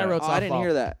 did That's say why I that. wrote Oh, softball. I didn't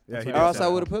hear that. Yeah, he Or did else say I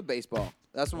that. would have put baseball.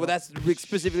 That's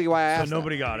specifically why I So asked.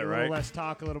 nobody got A it, little right? less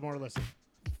talk, a little more listen.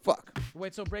 Fuck.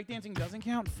 Wait, so breakdancing doesn't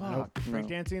count? Fuck. Nope. no.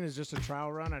 Breakdancing is just a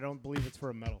trial run. I don't believe it's for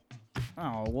a medal.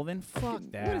 Oh, well then fuck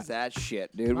that. What is that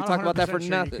shit, dude? We Not talk about that for 100% sure.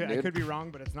 nothing, I dude. could be wrong,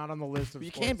 but it's not on the list of You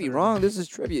sports can't be that are- wrong. This is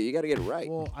trivia. You got to get it right.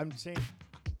 Well, I'm saying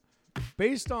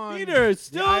based on Peter is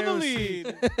the still in the IOC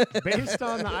lead. Based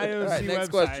on the IOC right, next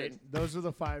website, question. those are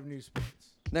the 5 new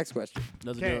sports. Next question.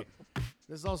 Doesn't do Okay. it.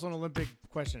 This is also an Olympic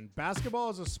question. Basketball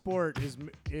as a sport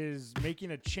is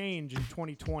making a change in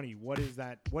 2020. What is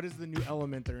that? What is the new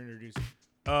element they're introducing?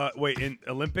 Wait, in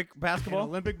Olympic In basketball?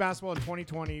 Olympic basketball in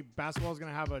 2020, basketball is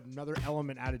going to have another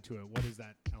element added to it. What is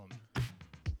that element?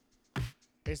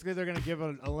 Basically, they're going to give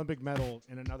an Olympic medal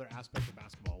in another aspect of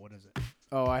basketball. What is it?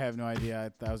 Oh, I have no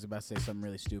idea. I was about to say something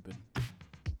really stupid.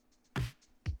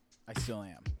 I still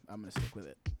am. I'm gonna stick with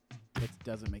it. It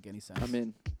doesn't make any sense. I'm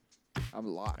in. I'm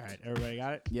locked. All right, everybody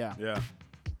got it? Yeah. Yeah.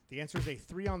 The answer is a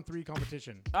 3-on-3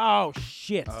 competition. Oh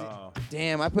shit! Oh.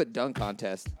 Damn, I put dunk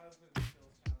contest.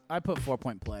 I put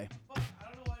 4-point play.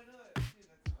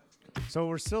 So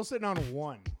we're still sitting on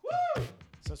 1.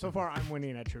 So far, I'm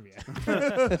winning at trivia.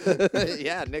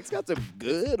 Yeah, Nick's got some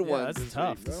good Yeah, ones. that's this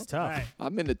tough. week, bro. That's tough. All right.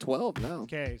 I'm into 12 now.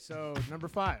 Okay, so number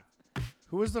 5.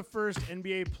 Who was the first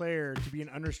NBA player to be an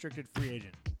unrestricted free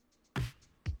agent?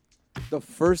 The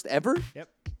first ever? Yep.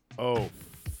 Oh,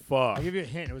 fuck. I'll give you a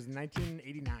hint. It was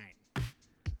 1989.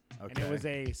 and it was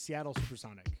a Seattle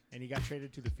Supersonic, and he got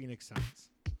traded to the Phoenix Suns.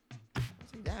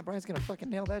 Yeah, Brian's gonna fucking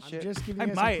nail that I'm shit. just giving I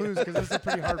you might. some clues because this is a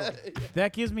pretty hard one.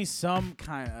 That gives me some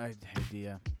kind of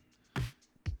idea.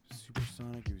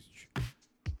 Supersonic. He was.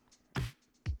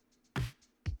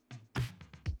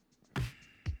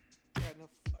 Got no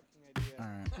fucking idea. All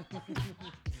right.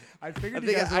 I figured I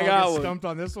you think guys I would got all get one. stumped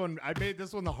on this one. I made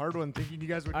this one the hard one, thinking you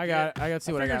guys would. I got to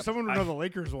see what I figured got. someone would know the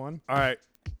Lakers one. All right.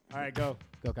 All right, go.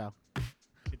 Go, Kyle.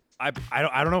 I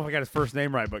don't know if I got his first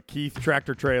name right, but Keith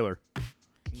Tractor Trailer.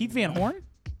 Keith Van Horn?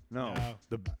 No.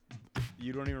 No.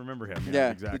 You don't even remember him.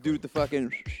 Yeah, exactly. the dude with the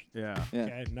fucking. Yeah. Yeah,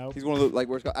 Okay, nope. he's one of the like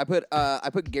worst. I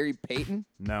put Gary Payton.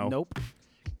 No. Nope.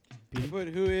 But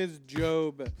who is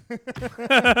Job?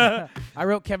 I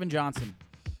wrote Kevin Johnson.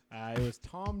 It was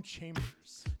Tom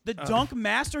Chambers. The dunk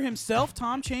master himself,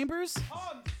 Tom Chambers?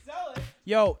 Sell it.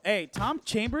 Yo, hey, Tom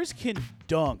Chambers can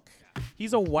dunk.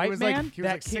 He's a white he was man like, he was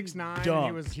that like can 6'9",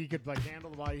 dunk. and he could like handle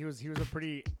the ball. He was a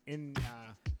pretty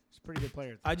pretty good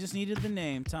player. I just needed the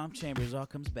name. Tom Chambers all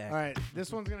comes back. All right,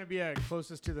 this one's gonna be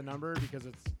closest to the number because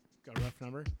it's a rough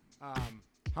number.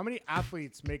 How many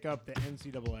athletes make up the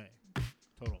NCAA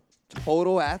total?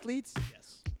 Total athletes?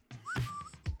 Yes, that's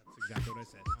exactly what I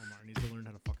said. Omar needs to learn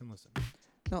how to fucking listen.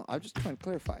 No, I'm just trying to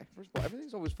clarify. First of all,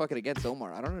 everything's always fucking against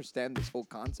Omar. I don't understand this whole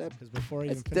concept. Because before I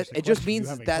even It's- finish the it just question, you means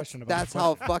have a that's question about the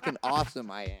how question. fucking awesome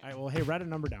I am. All right, well, hey, write a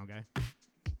number down, guy.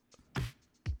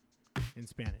 In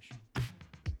Spanish.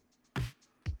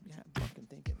 Yeah, I'm fucking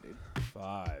thinking, dude.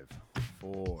 5,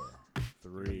 4,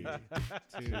 3,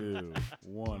 2,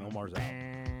 1. Omar's out.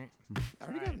 I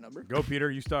already got a number. Go,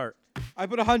 Peter. You start. I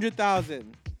put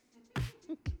 100,000.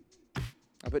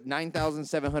 I put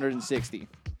 9,760.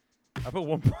 I put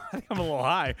 1. I think I'm a little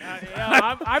high.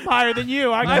 I'm higher than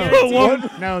you. I I got put one.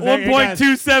 No, hey, guys,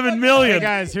 1.27 hey, million.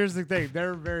 guys, here's the thing.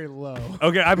 They're very low.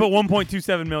 Okay, I put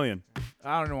 1.27 million.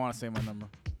 I don't even want to say my number.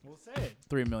 We'll say it.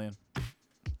 3 million.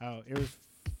 Oh, it was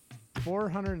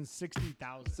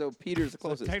 460,000. So Peter's the So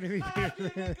closest. technically,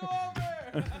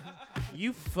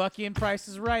 You fucking Price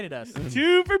is right at us.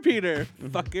 2 for Peter.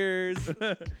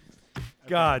 Fuckers.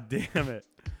 God damn it.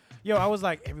 Yo, I was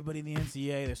like, everybody in the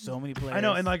NCAA, there's so many players. I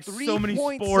know, and like so many 3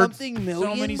 point sports. something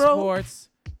million, so many bro? sports.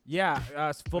 Yeah,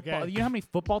 football. Okay. You know how many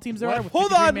football teams there What? are? With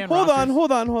Hold 53-man on.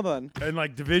 rosters? And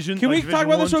like division. Can like we talk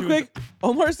Division about this 1, real 2, quick?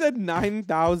 Omar said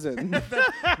 9,000.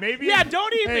 maybe. Yeah,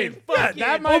 don't even. Hey, fucking.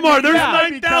 that might Omar, be- there's that might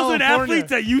be 9,000 California.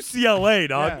 athletes at UCLA,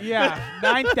 dog. Yeah,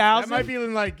 That 9,000. might be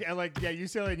in like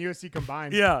UCLA and USC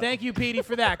combined. Yeah. Thank you, Petey,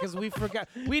 for that, because we forgot.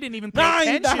 We didn't even pay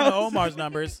 9,000. attention to Omar's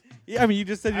numbers. Yeah, I mean, you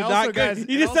just said I he's also, not good. guys, You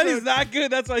and just said also- he's not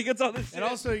good. That's why he gets all this shit. And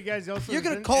also, you guys You're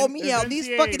gonna call me out? These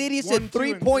fucking idiots said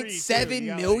 3.7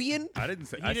 million. I didn't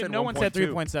say. He I didn't, said no one said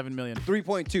 1.2. 3.7 million.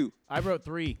 3.2. I wrote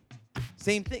 3.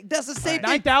 Same thing. That's the same thing.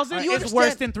 9,000 You is understand?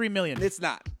 worse than 3 million. It's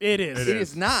not. It is. It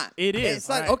is not. It is. It's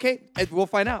like Alright. okay, we'll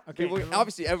find out. Okay, People- everyone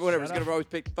obviously, everyone's shut gonna up. always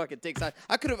pick fucking take sides.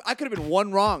 I could have been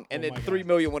one wrong, and Oh then my 3 God.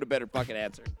 million would have better fucking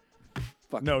answered.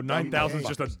 Fucking No, dumb 9,000 is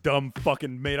just a dumb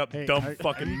fucking made up Hey, dumb are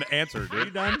fucking answer, Are you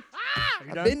dude. done? Are you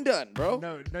I've done? been done, bro.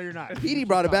 No, you're not. Petey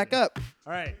brought it back up.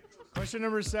 All right. Question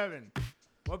number 7.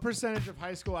 What percentage of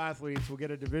high school athletes will get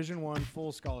a Division I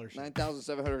full scholarship?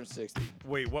 9,760.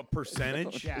 Wait, what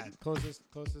percentage? Yeah, closest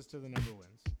to the number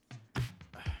wins.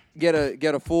 Get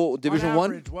a full Division On One.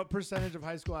 average, what percentage of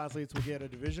high school athletes will get a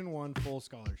Division I full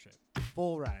scholarship?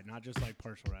 Full ride, not just like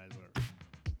partial ride, whatever.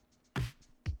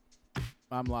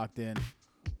 I'm locked in.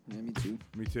 Yeah, me too.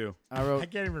 Me too. I I wrote.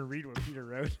 can't even read what Peter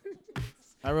wrote.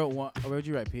 I wrote one. What did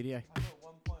you write, Petey?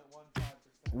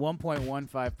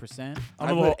 1.15%.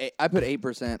 I put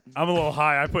 8%. I'm a little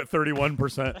high. I put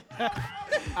 31%.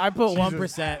 I put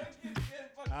Jesus. 1%.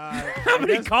 How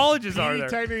many colleges are He there?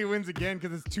 technically wins again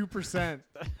because it's 2%.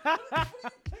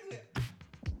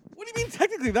 What do you mean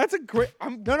technically? That's a great.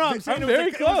 I'm I'm saying I'm it was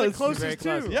very the- it was close. the closest Very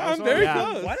close. too. Yeah, That's I'm all very Yeah.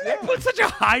 close. Why did I put such a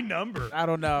high number? I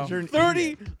don't know. You're an 30,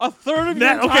 idiot. a third of your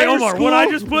That, okay, entire Omar, school what I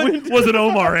just put went- was an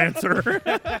Omar answer.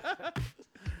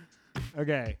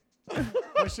 Okay.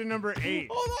 Question number 8.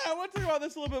 Hold on, I want to talk about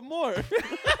this a little bit more.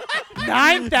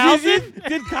 9,000?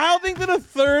 Did Kyle think that a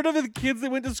third of the kids that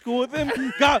went to school with him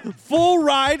got full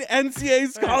ride NCAA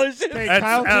scholarships? Hey, That's,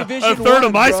 Kyle, a Division third I,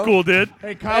 of my bro. school did.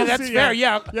 hey, Kyle, that's see, fair.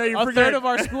 Yeah, Yeah, you a forget. third of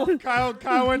our school.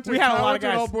 Kyle went to We had a Kyle lot went of to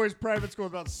an guys. all boys private school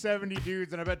with about 70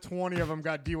 dudes, and I bet 20 of them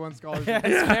got D1 scholarships.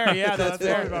 That's fair. Yeah, So that's that's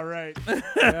fair. probably about right.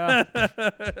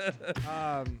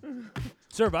 Yeah.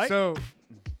 Sir, bite. So,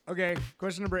 okay,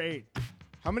 question number 8.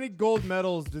 How many gold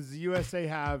medals does the USA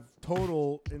have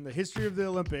total in the history of the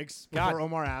Olympics? God Before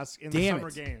Omar asks, in the damn Summer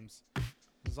it. Games.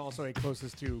 This is also a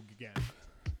closest to again.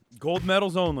 Gold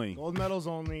medals only. Gold medals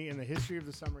only in the history of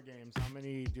the Summer Games. How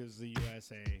many does the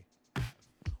USA have?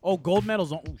 Oh, gold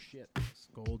medals. Oh shit. Yes,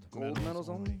 gold medals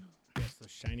only? Yes, the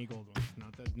shiny gold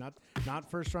ones. Not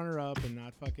first runner up and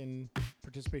not fucking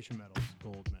participation medals.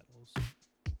 Gold medals.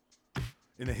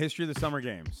 In the history of the Summer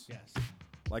Games. Yes.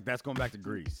 Like, that's going back to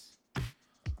Greece.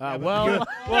 Well,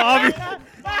 obviously.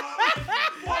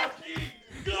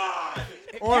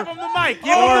 give him the mic.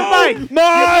 Give him the mic.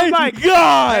 My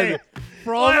God! Hey,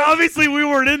 for all Well, the- obviously, we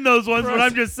weren't in those ones, For but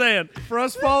us- I'm just saying. For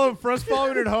us following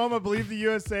at home, I believe the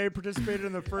USA participated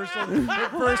in the first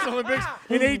Olympics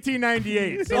in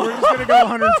 1898. So we're just gonna go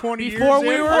 120 Before years.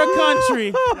 we in. were a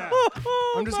country.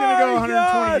 I'm just gonna go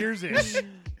 120 years ish.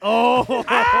 Oh.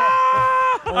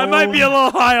 I might be a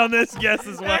little high on this guess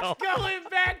as well. Going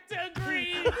back to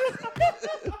Greece.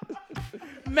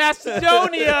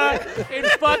 Macedonia and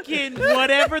fucking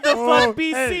whatever the fuck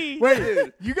BC. Hey,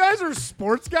 wait, you guys are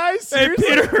sports guys? Hey,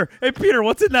 Seriously? Peter,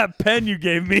 what's in that pen you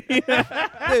gave me? Dude,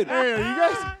 Hey, are you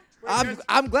guys?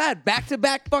 I'm glad.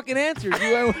 Back-to-back fucking answers.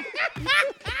 You went,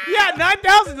 Yeah,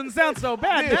 9,000 doesn't sound so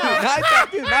bad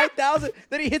now. 9,000.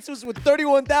 Then he hits us with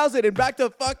 31,000 and back to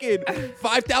fucking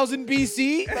 5,000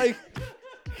 BC. Like,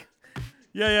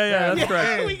 yeah, that's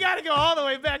correct. We gotta go all the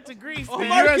way back to Greece. The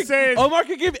man. USA. Omar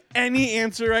could give any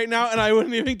answer right now, and I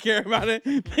wouldn't even care about it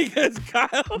because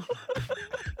Kyle.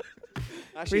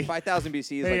 actually, 5,000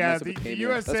 BC is Hey, like yeah, most of the Mesopotamia.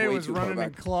 USA That's way was too far running in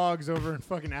back. clogs over in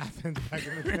fucking Athens back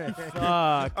in the day. Fuck.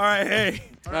 All right, hey.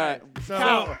 All right,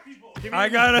 So, give me I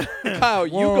gotta. Kyle,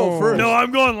 you go Whoa. first. No,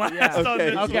 I'm going last Yeah. on Okay.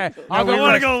 this. Okay, No, I'll we go I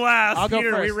want to first. go last. I'll go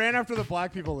Peter, we first. ran after the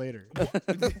black people later.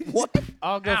 What?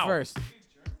 I'll go Ow. first.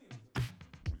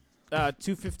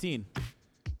 215.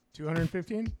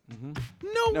 215?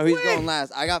 No, he's going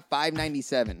last. I got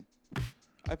 597.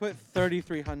 I put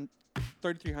 3,300.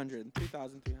 3,300. I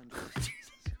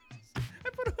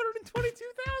put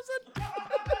 122,000.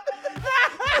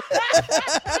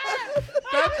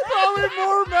 That's probably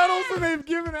more medals than they've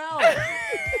given out.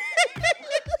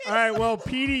 All right, well,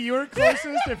 Petey, you were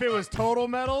closest if it was total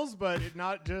medals, but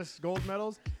not just gold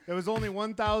medals. There was only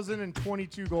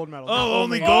 1,022 gold medals. Not Oh,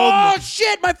 only gold. Oh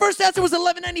shit! My first answer was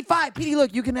 1195. Petey,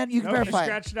 look, you can No, you verify. it.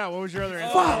 scratched it out. What was your other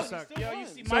answer? Fuck. You suck. Yo, you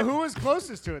see, So who was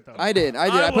closest to it, though? I did. I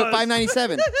I put was.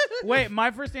 597. Wait,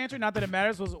 my first answer, not that it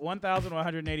matters, was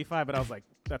 1,185, but I was like,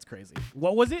 that's crazy.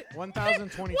 What was it?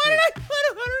 1,022. Why did I put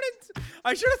 100?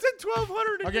 I should have said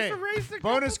 1,200 and Okay, just erased a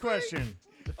bonus couple things. question.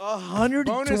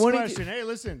 120. Bonus question. Hey,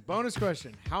 listen. Bonus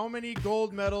question. How many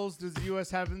gold medals does the U.S.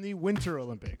 have in the Winter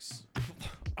Olympics?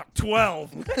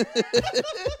 12.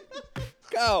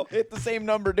 Go. Hit the same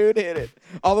number, dude. Hit it.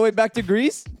 All the way back to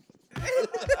Greece.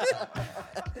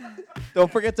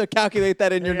 Don't forget to calculate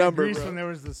that in your Yeah, number, Greece bro. when there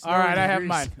was the snow All right, in I have Greece.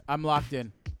 mine. I'm locked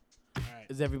in. All right,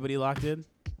 Is everybody locked in?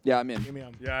 Yeah, I'm in. give me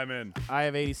 'em. Yeah, I'm in. I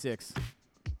have 86.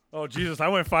 Oh, Jesus, I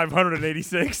went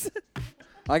 586.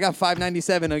 I got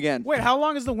 597 again. Wait, how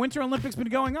long has the Winter Olympics been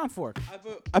going on for?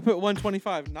 I put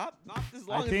 125. Not as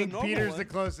long I as think the normal Peter's one. the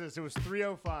closest. It was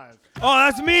 305. Oh,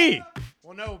 that's me.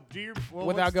 Well, no, well,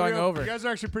 Without what's going 30? over. You guys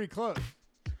are actually pretty close.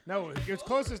 No, it's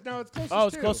closest. No, it's closest. Oh,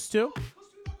 it's too. closest to?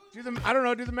 Do the. I don't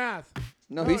know. Do the math.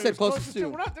 No, he it said was closest to.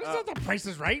 We're not. This is not the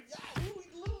prices right.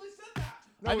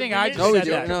 I think we I made- just No, we said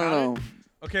didn't. that. No.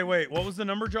 Okay, wait. What was the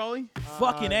number, Jolly?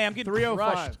 Fucking A, I'm getting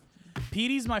 305. crushed.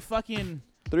 Petey's my fucking...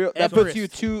 That Everest. puts you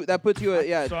two. That puts you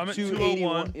at So I'm at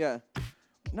 281. 201. Yeah.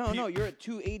 No, you're at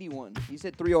 281. You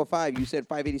said 305. You said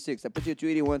 586. That puts you at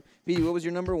 281. Pete, what was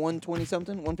your number? 120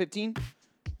 something? 115?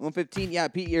 115. Yeah,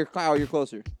 Pete, you're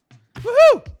closer.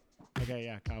 Woohoo! Okay,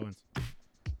 yeah, Kyle wins.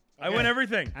 I win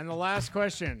everything. And the last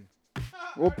question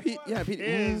Well, Pete.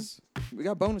 is We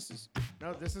got bonuses.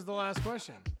 no. This is the last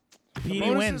question. The Petey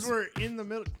bonuses wins. were in the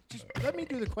middle. Just let me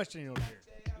do the questioning over here.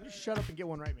 You just shut up and get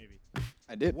one right, maybe.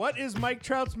 I did. What is Mike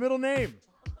Trout's middle name?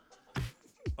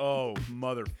 Oh,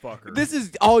 motherfucker. This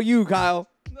is all you, Kyle.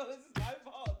 No, this is my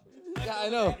fault. Yeah, I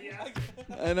know.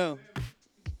 I know.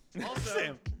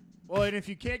 Sam. Well, and if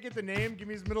you can't get the name, give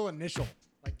me his middle initial.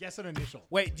 Like, guess an initial.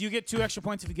 Wait, do you get 2 extra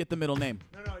points if you get the middle name?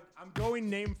 No, I'm going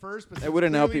name first, but It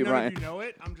wouldn't help clearly you, none Ryan. of you know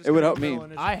it. I'm just It would gonna help go me. middle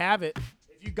initial. I have it.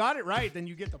 If you got it right, then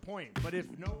you get the point. But if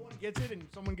no one gets it and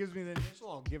someone gives me the initial,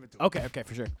 I'll give it to them. Okay,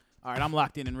 for sure. All right, I'm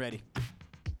locked in and ready.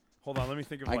 Hold on, let me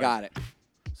think of I got it.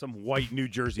 some white New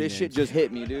Jersey This names. shit just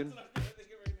hit me, dude.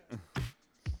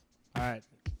 All right,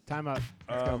 time up.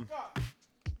 Let's go.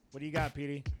 What do you got,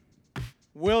 Petey?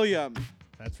 William.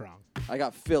 That's wrong. I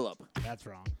got Philip. That's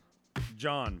wrong.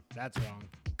 John. That's wrong.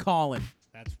 Colin.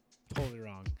 That's totally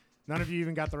wrong. None of you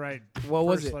even got the right. What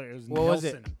was first it? letter. It was What was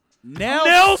it? Nelson.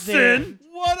 Nelson.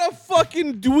 What a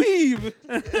fucking dweeb!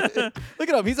 Look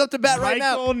at him. He's up to bat right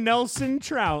now. Michael Nelson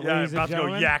Trout, Yeah, ladies about and to go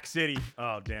gentlemen. Yak City.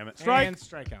 Oh, damn it. And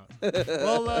strikeout.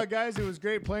 Well, guys, it was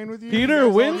great playing with you. Peter You guys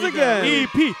all wins need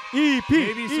to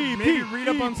again. Maybe read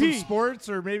up on some sports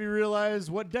or maybe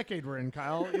realize what decade we're in,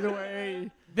 Kyle. Either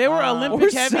way, They were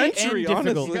Olympic or heavy century, and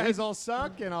difficult. you guys all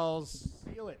suck, and I'll see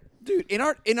you later. Dude,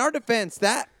 in our defense,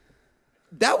 that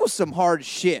was some hard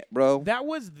shit, bro. That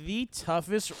was the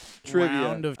toughest Trivia.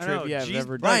 round of I know, trivia I've jeez,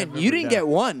 ever done. Ryan, you didn't get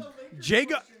one.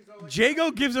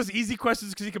 Jago gives us easy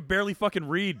questions because he could barely fucking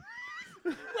read.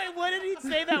 Wait, what did he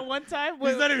say that one time?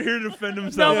 He's not even here to defend No,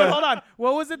 himself. but hold on.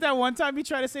 What was it that one time he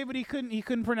tried to say, but he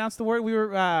couldn't pronounce the word? We were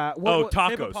Tacos.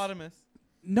 Hippopotamus.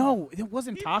 No, it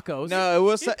wasn't tacos. No, it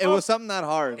was something that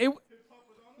hard. It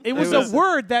was was- a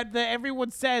word that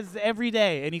everyone says every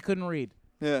day, and he couldn't read.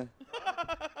 Yeah.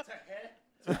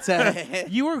 It's a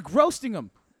You were roasting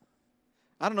him.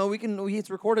 I don't know. It's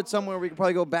recorded somewhere. We can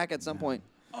probably go back at some point.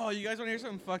 Oh, you guys want to hear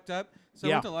something fucked up? So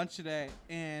Yeah. I went to lunch today,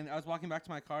 and I was walking back to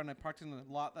my car, and I parked in the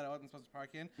lot that I wasn't supposed to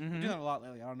park in. I'm doing that a lot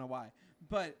lately. I don't know why.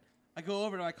 But I go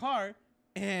over to my car,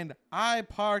 and I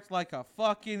parked like a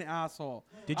fucking asshole.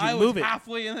 Did you I move was it?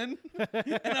 halfway in,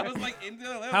 and I was like into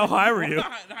the left. How high were you?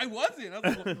 I wasn't. I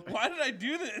was like, why did I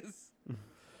do this?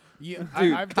 Dude, Dude,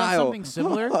 I've Kyle, done something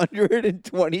similar.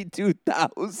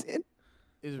 122,000.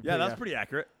 Yeah, that's pretty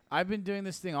accurate. I've been doing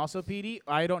this thing also, PD.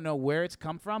 I don't know where it's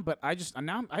come from, but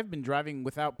I've been driving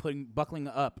without buckling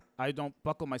up. I don't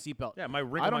buckle my seatbelt. Yeah, my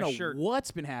ring I on don't my know shirt.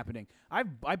 what's been happening. I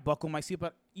buckle my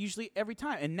seatbelt usually every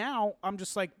time, and now I'm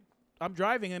just like I'm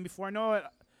driving, and before I know it,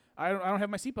 I don't have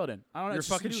my seatbelt in. I don't know. Your it's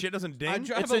just fucking new. shit doesn't ding. I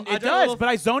drive It's a- a, I it drive a does, little- but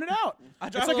I zone it out. I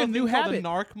drive It's like a little new thing called habit. a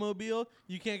Narc-mobile.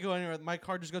 You can't go anywhere. My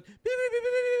car just goes beep, beep, beep, beep,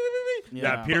 beep, beep, beep, beep.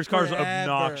 Yeah, Peter's car's Forever.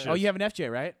 obnoxious. Oh, you have an FJ,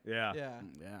 right? Yeah. Yeah.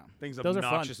 Yeah. Thing's Those are fun.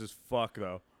 obnoxious as fuck,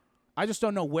 though. I just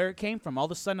don't know where it came from. All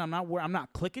of a sudden, I'm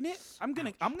not clicking it. I'm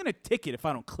gonna ticket if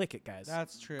I don't click it, guys.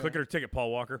 That's true. Click it or ticket,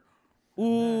 Paul Walker.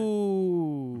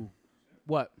 Ooh.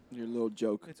 What? Your little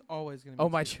joke. It's always going to be Oh,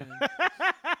 my Tuesday.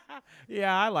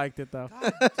 Yeah, I liked it though.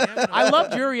 Damn it. I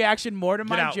loved your reaction more to Get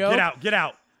my out, joke. get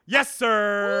out. Yes,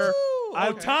 sir. Woo!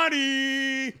 Okay.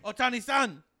 Otani.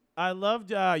 Otani-san. I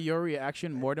loved your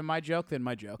reaction more to my joke than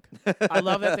my joke. I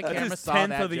love that the That's camera his saw 10th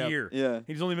that of the joke. year. Yeah.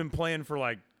 He's only been playing for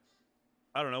like,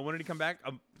 I don't know. When did he come back?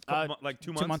 Like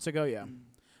 2 months? 2 months ago, yeah.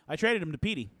 I traded him to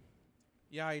Petey.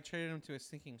 Yeah, I traded him to a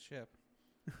sinking ship.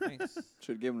 Thanks.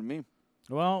 Should have given it to me.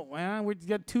 Well, we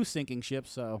got 2 sinking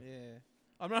ships, so Yeah.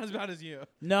 I'm not as bad as you.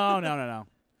 no.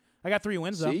 I got 3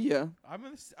 wins though. See ya. I'm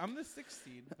the 6th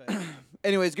seed. But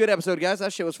Anyways, good episode, guys.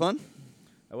 That shit was fun.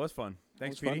 That was fun.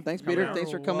 Thanks, That was fun. Petey. Thanks, Coming Peter. out.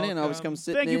 Thanks for coming in. Always come welcome.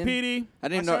 sitting Thank you, in. Petey. I I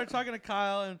didn't know. started talking to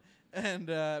Kyle and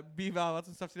B-Val about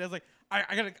some stuff today. I was like,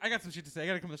 I got some shit to say. I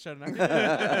got to come to the show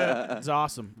tonight. It's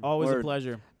awesome. Always a Word.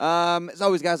 pleasure. As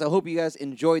always, guys, I hope you guys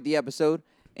enjoyed the episode.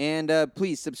 And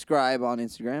please subscribe on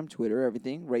Instagram, Twitter,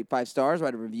 everything. Rate 5 stars,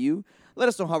 write a review. Let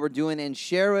us know how we're doing, and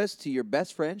share us to your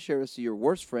best friend, share us to your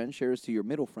worst friend, share us to your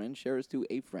middle friend, share us to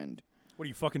a friend. What are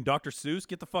you, fucking Dr. Seuss?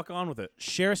 Get the fuck on with it.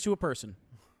 Share us to a person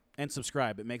and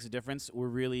subscribe. It makes a difference. We're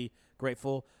really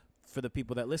grateful for the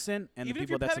people that listen and Even the if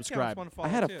your people that pet accounts subscribe. want to follow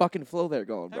I had a too. fucking flow there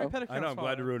going, Have your bro. pet I know. I'm accounts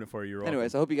glad to follow. ruin it for you. You're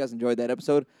Anyways, I welcome. hope you guys enjoyed that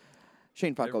episode.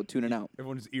 Shane Paco tuning out.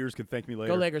 Everyone's ears can thank me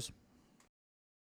later. Go Lakers.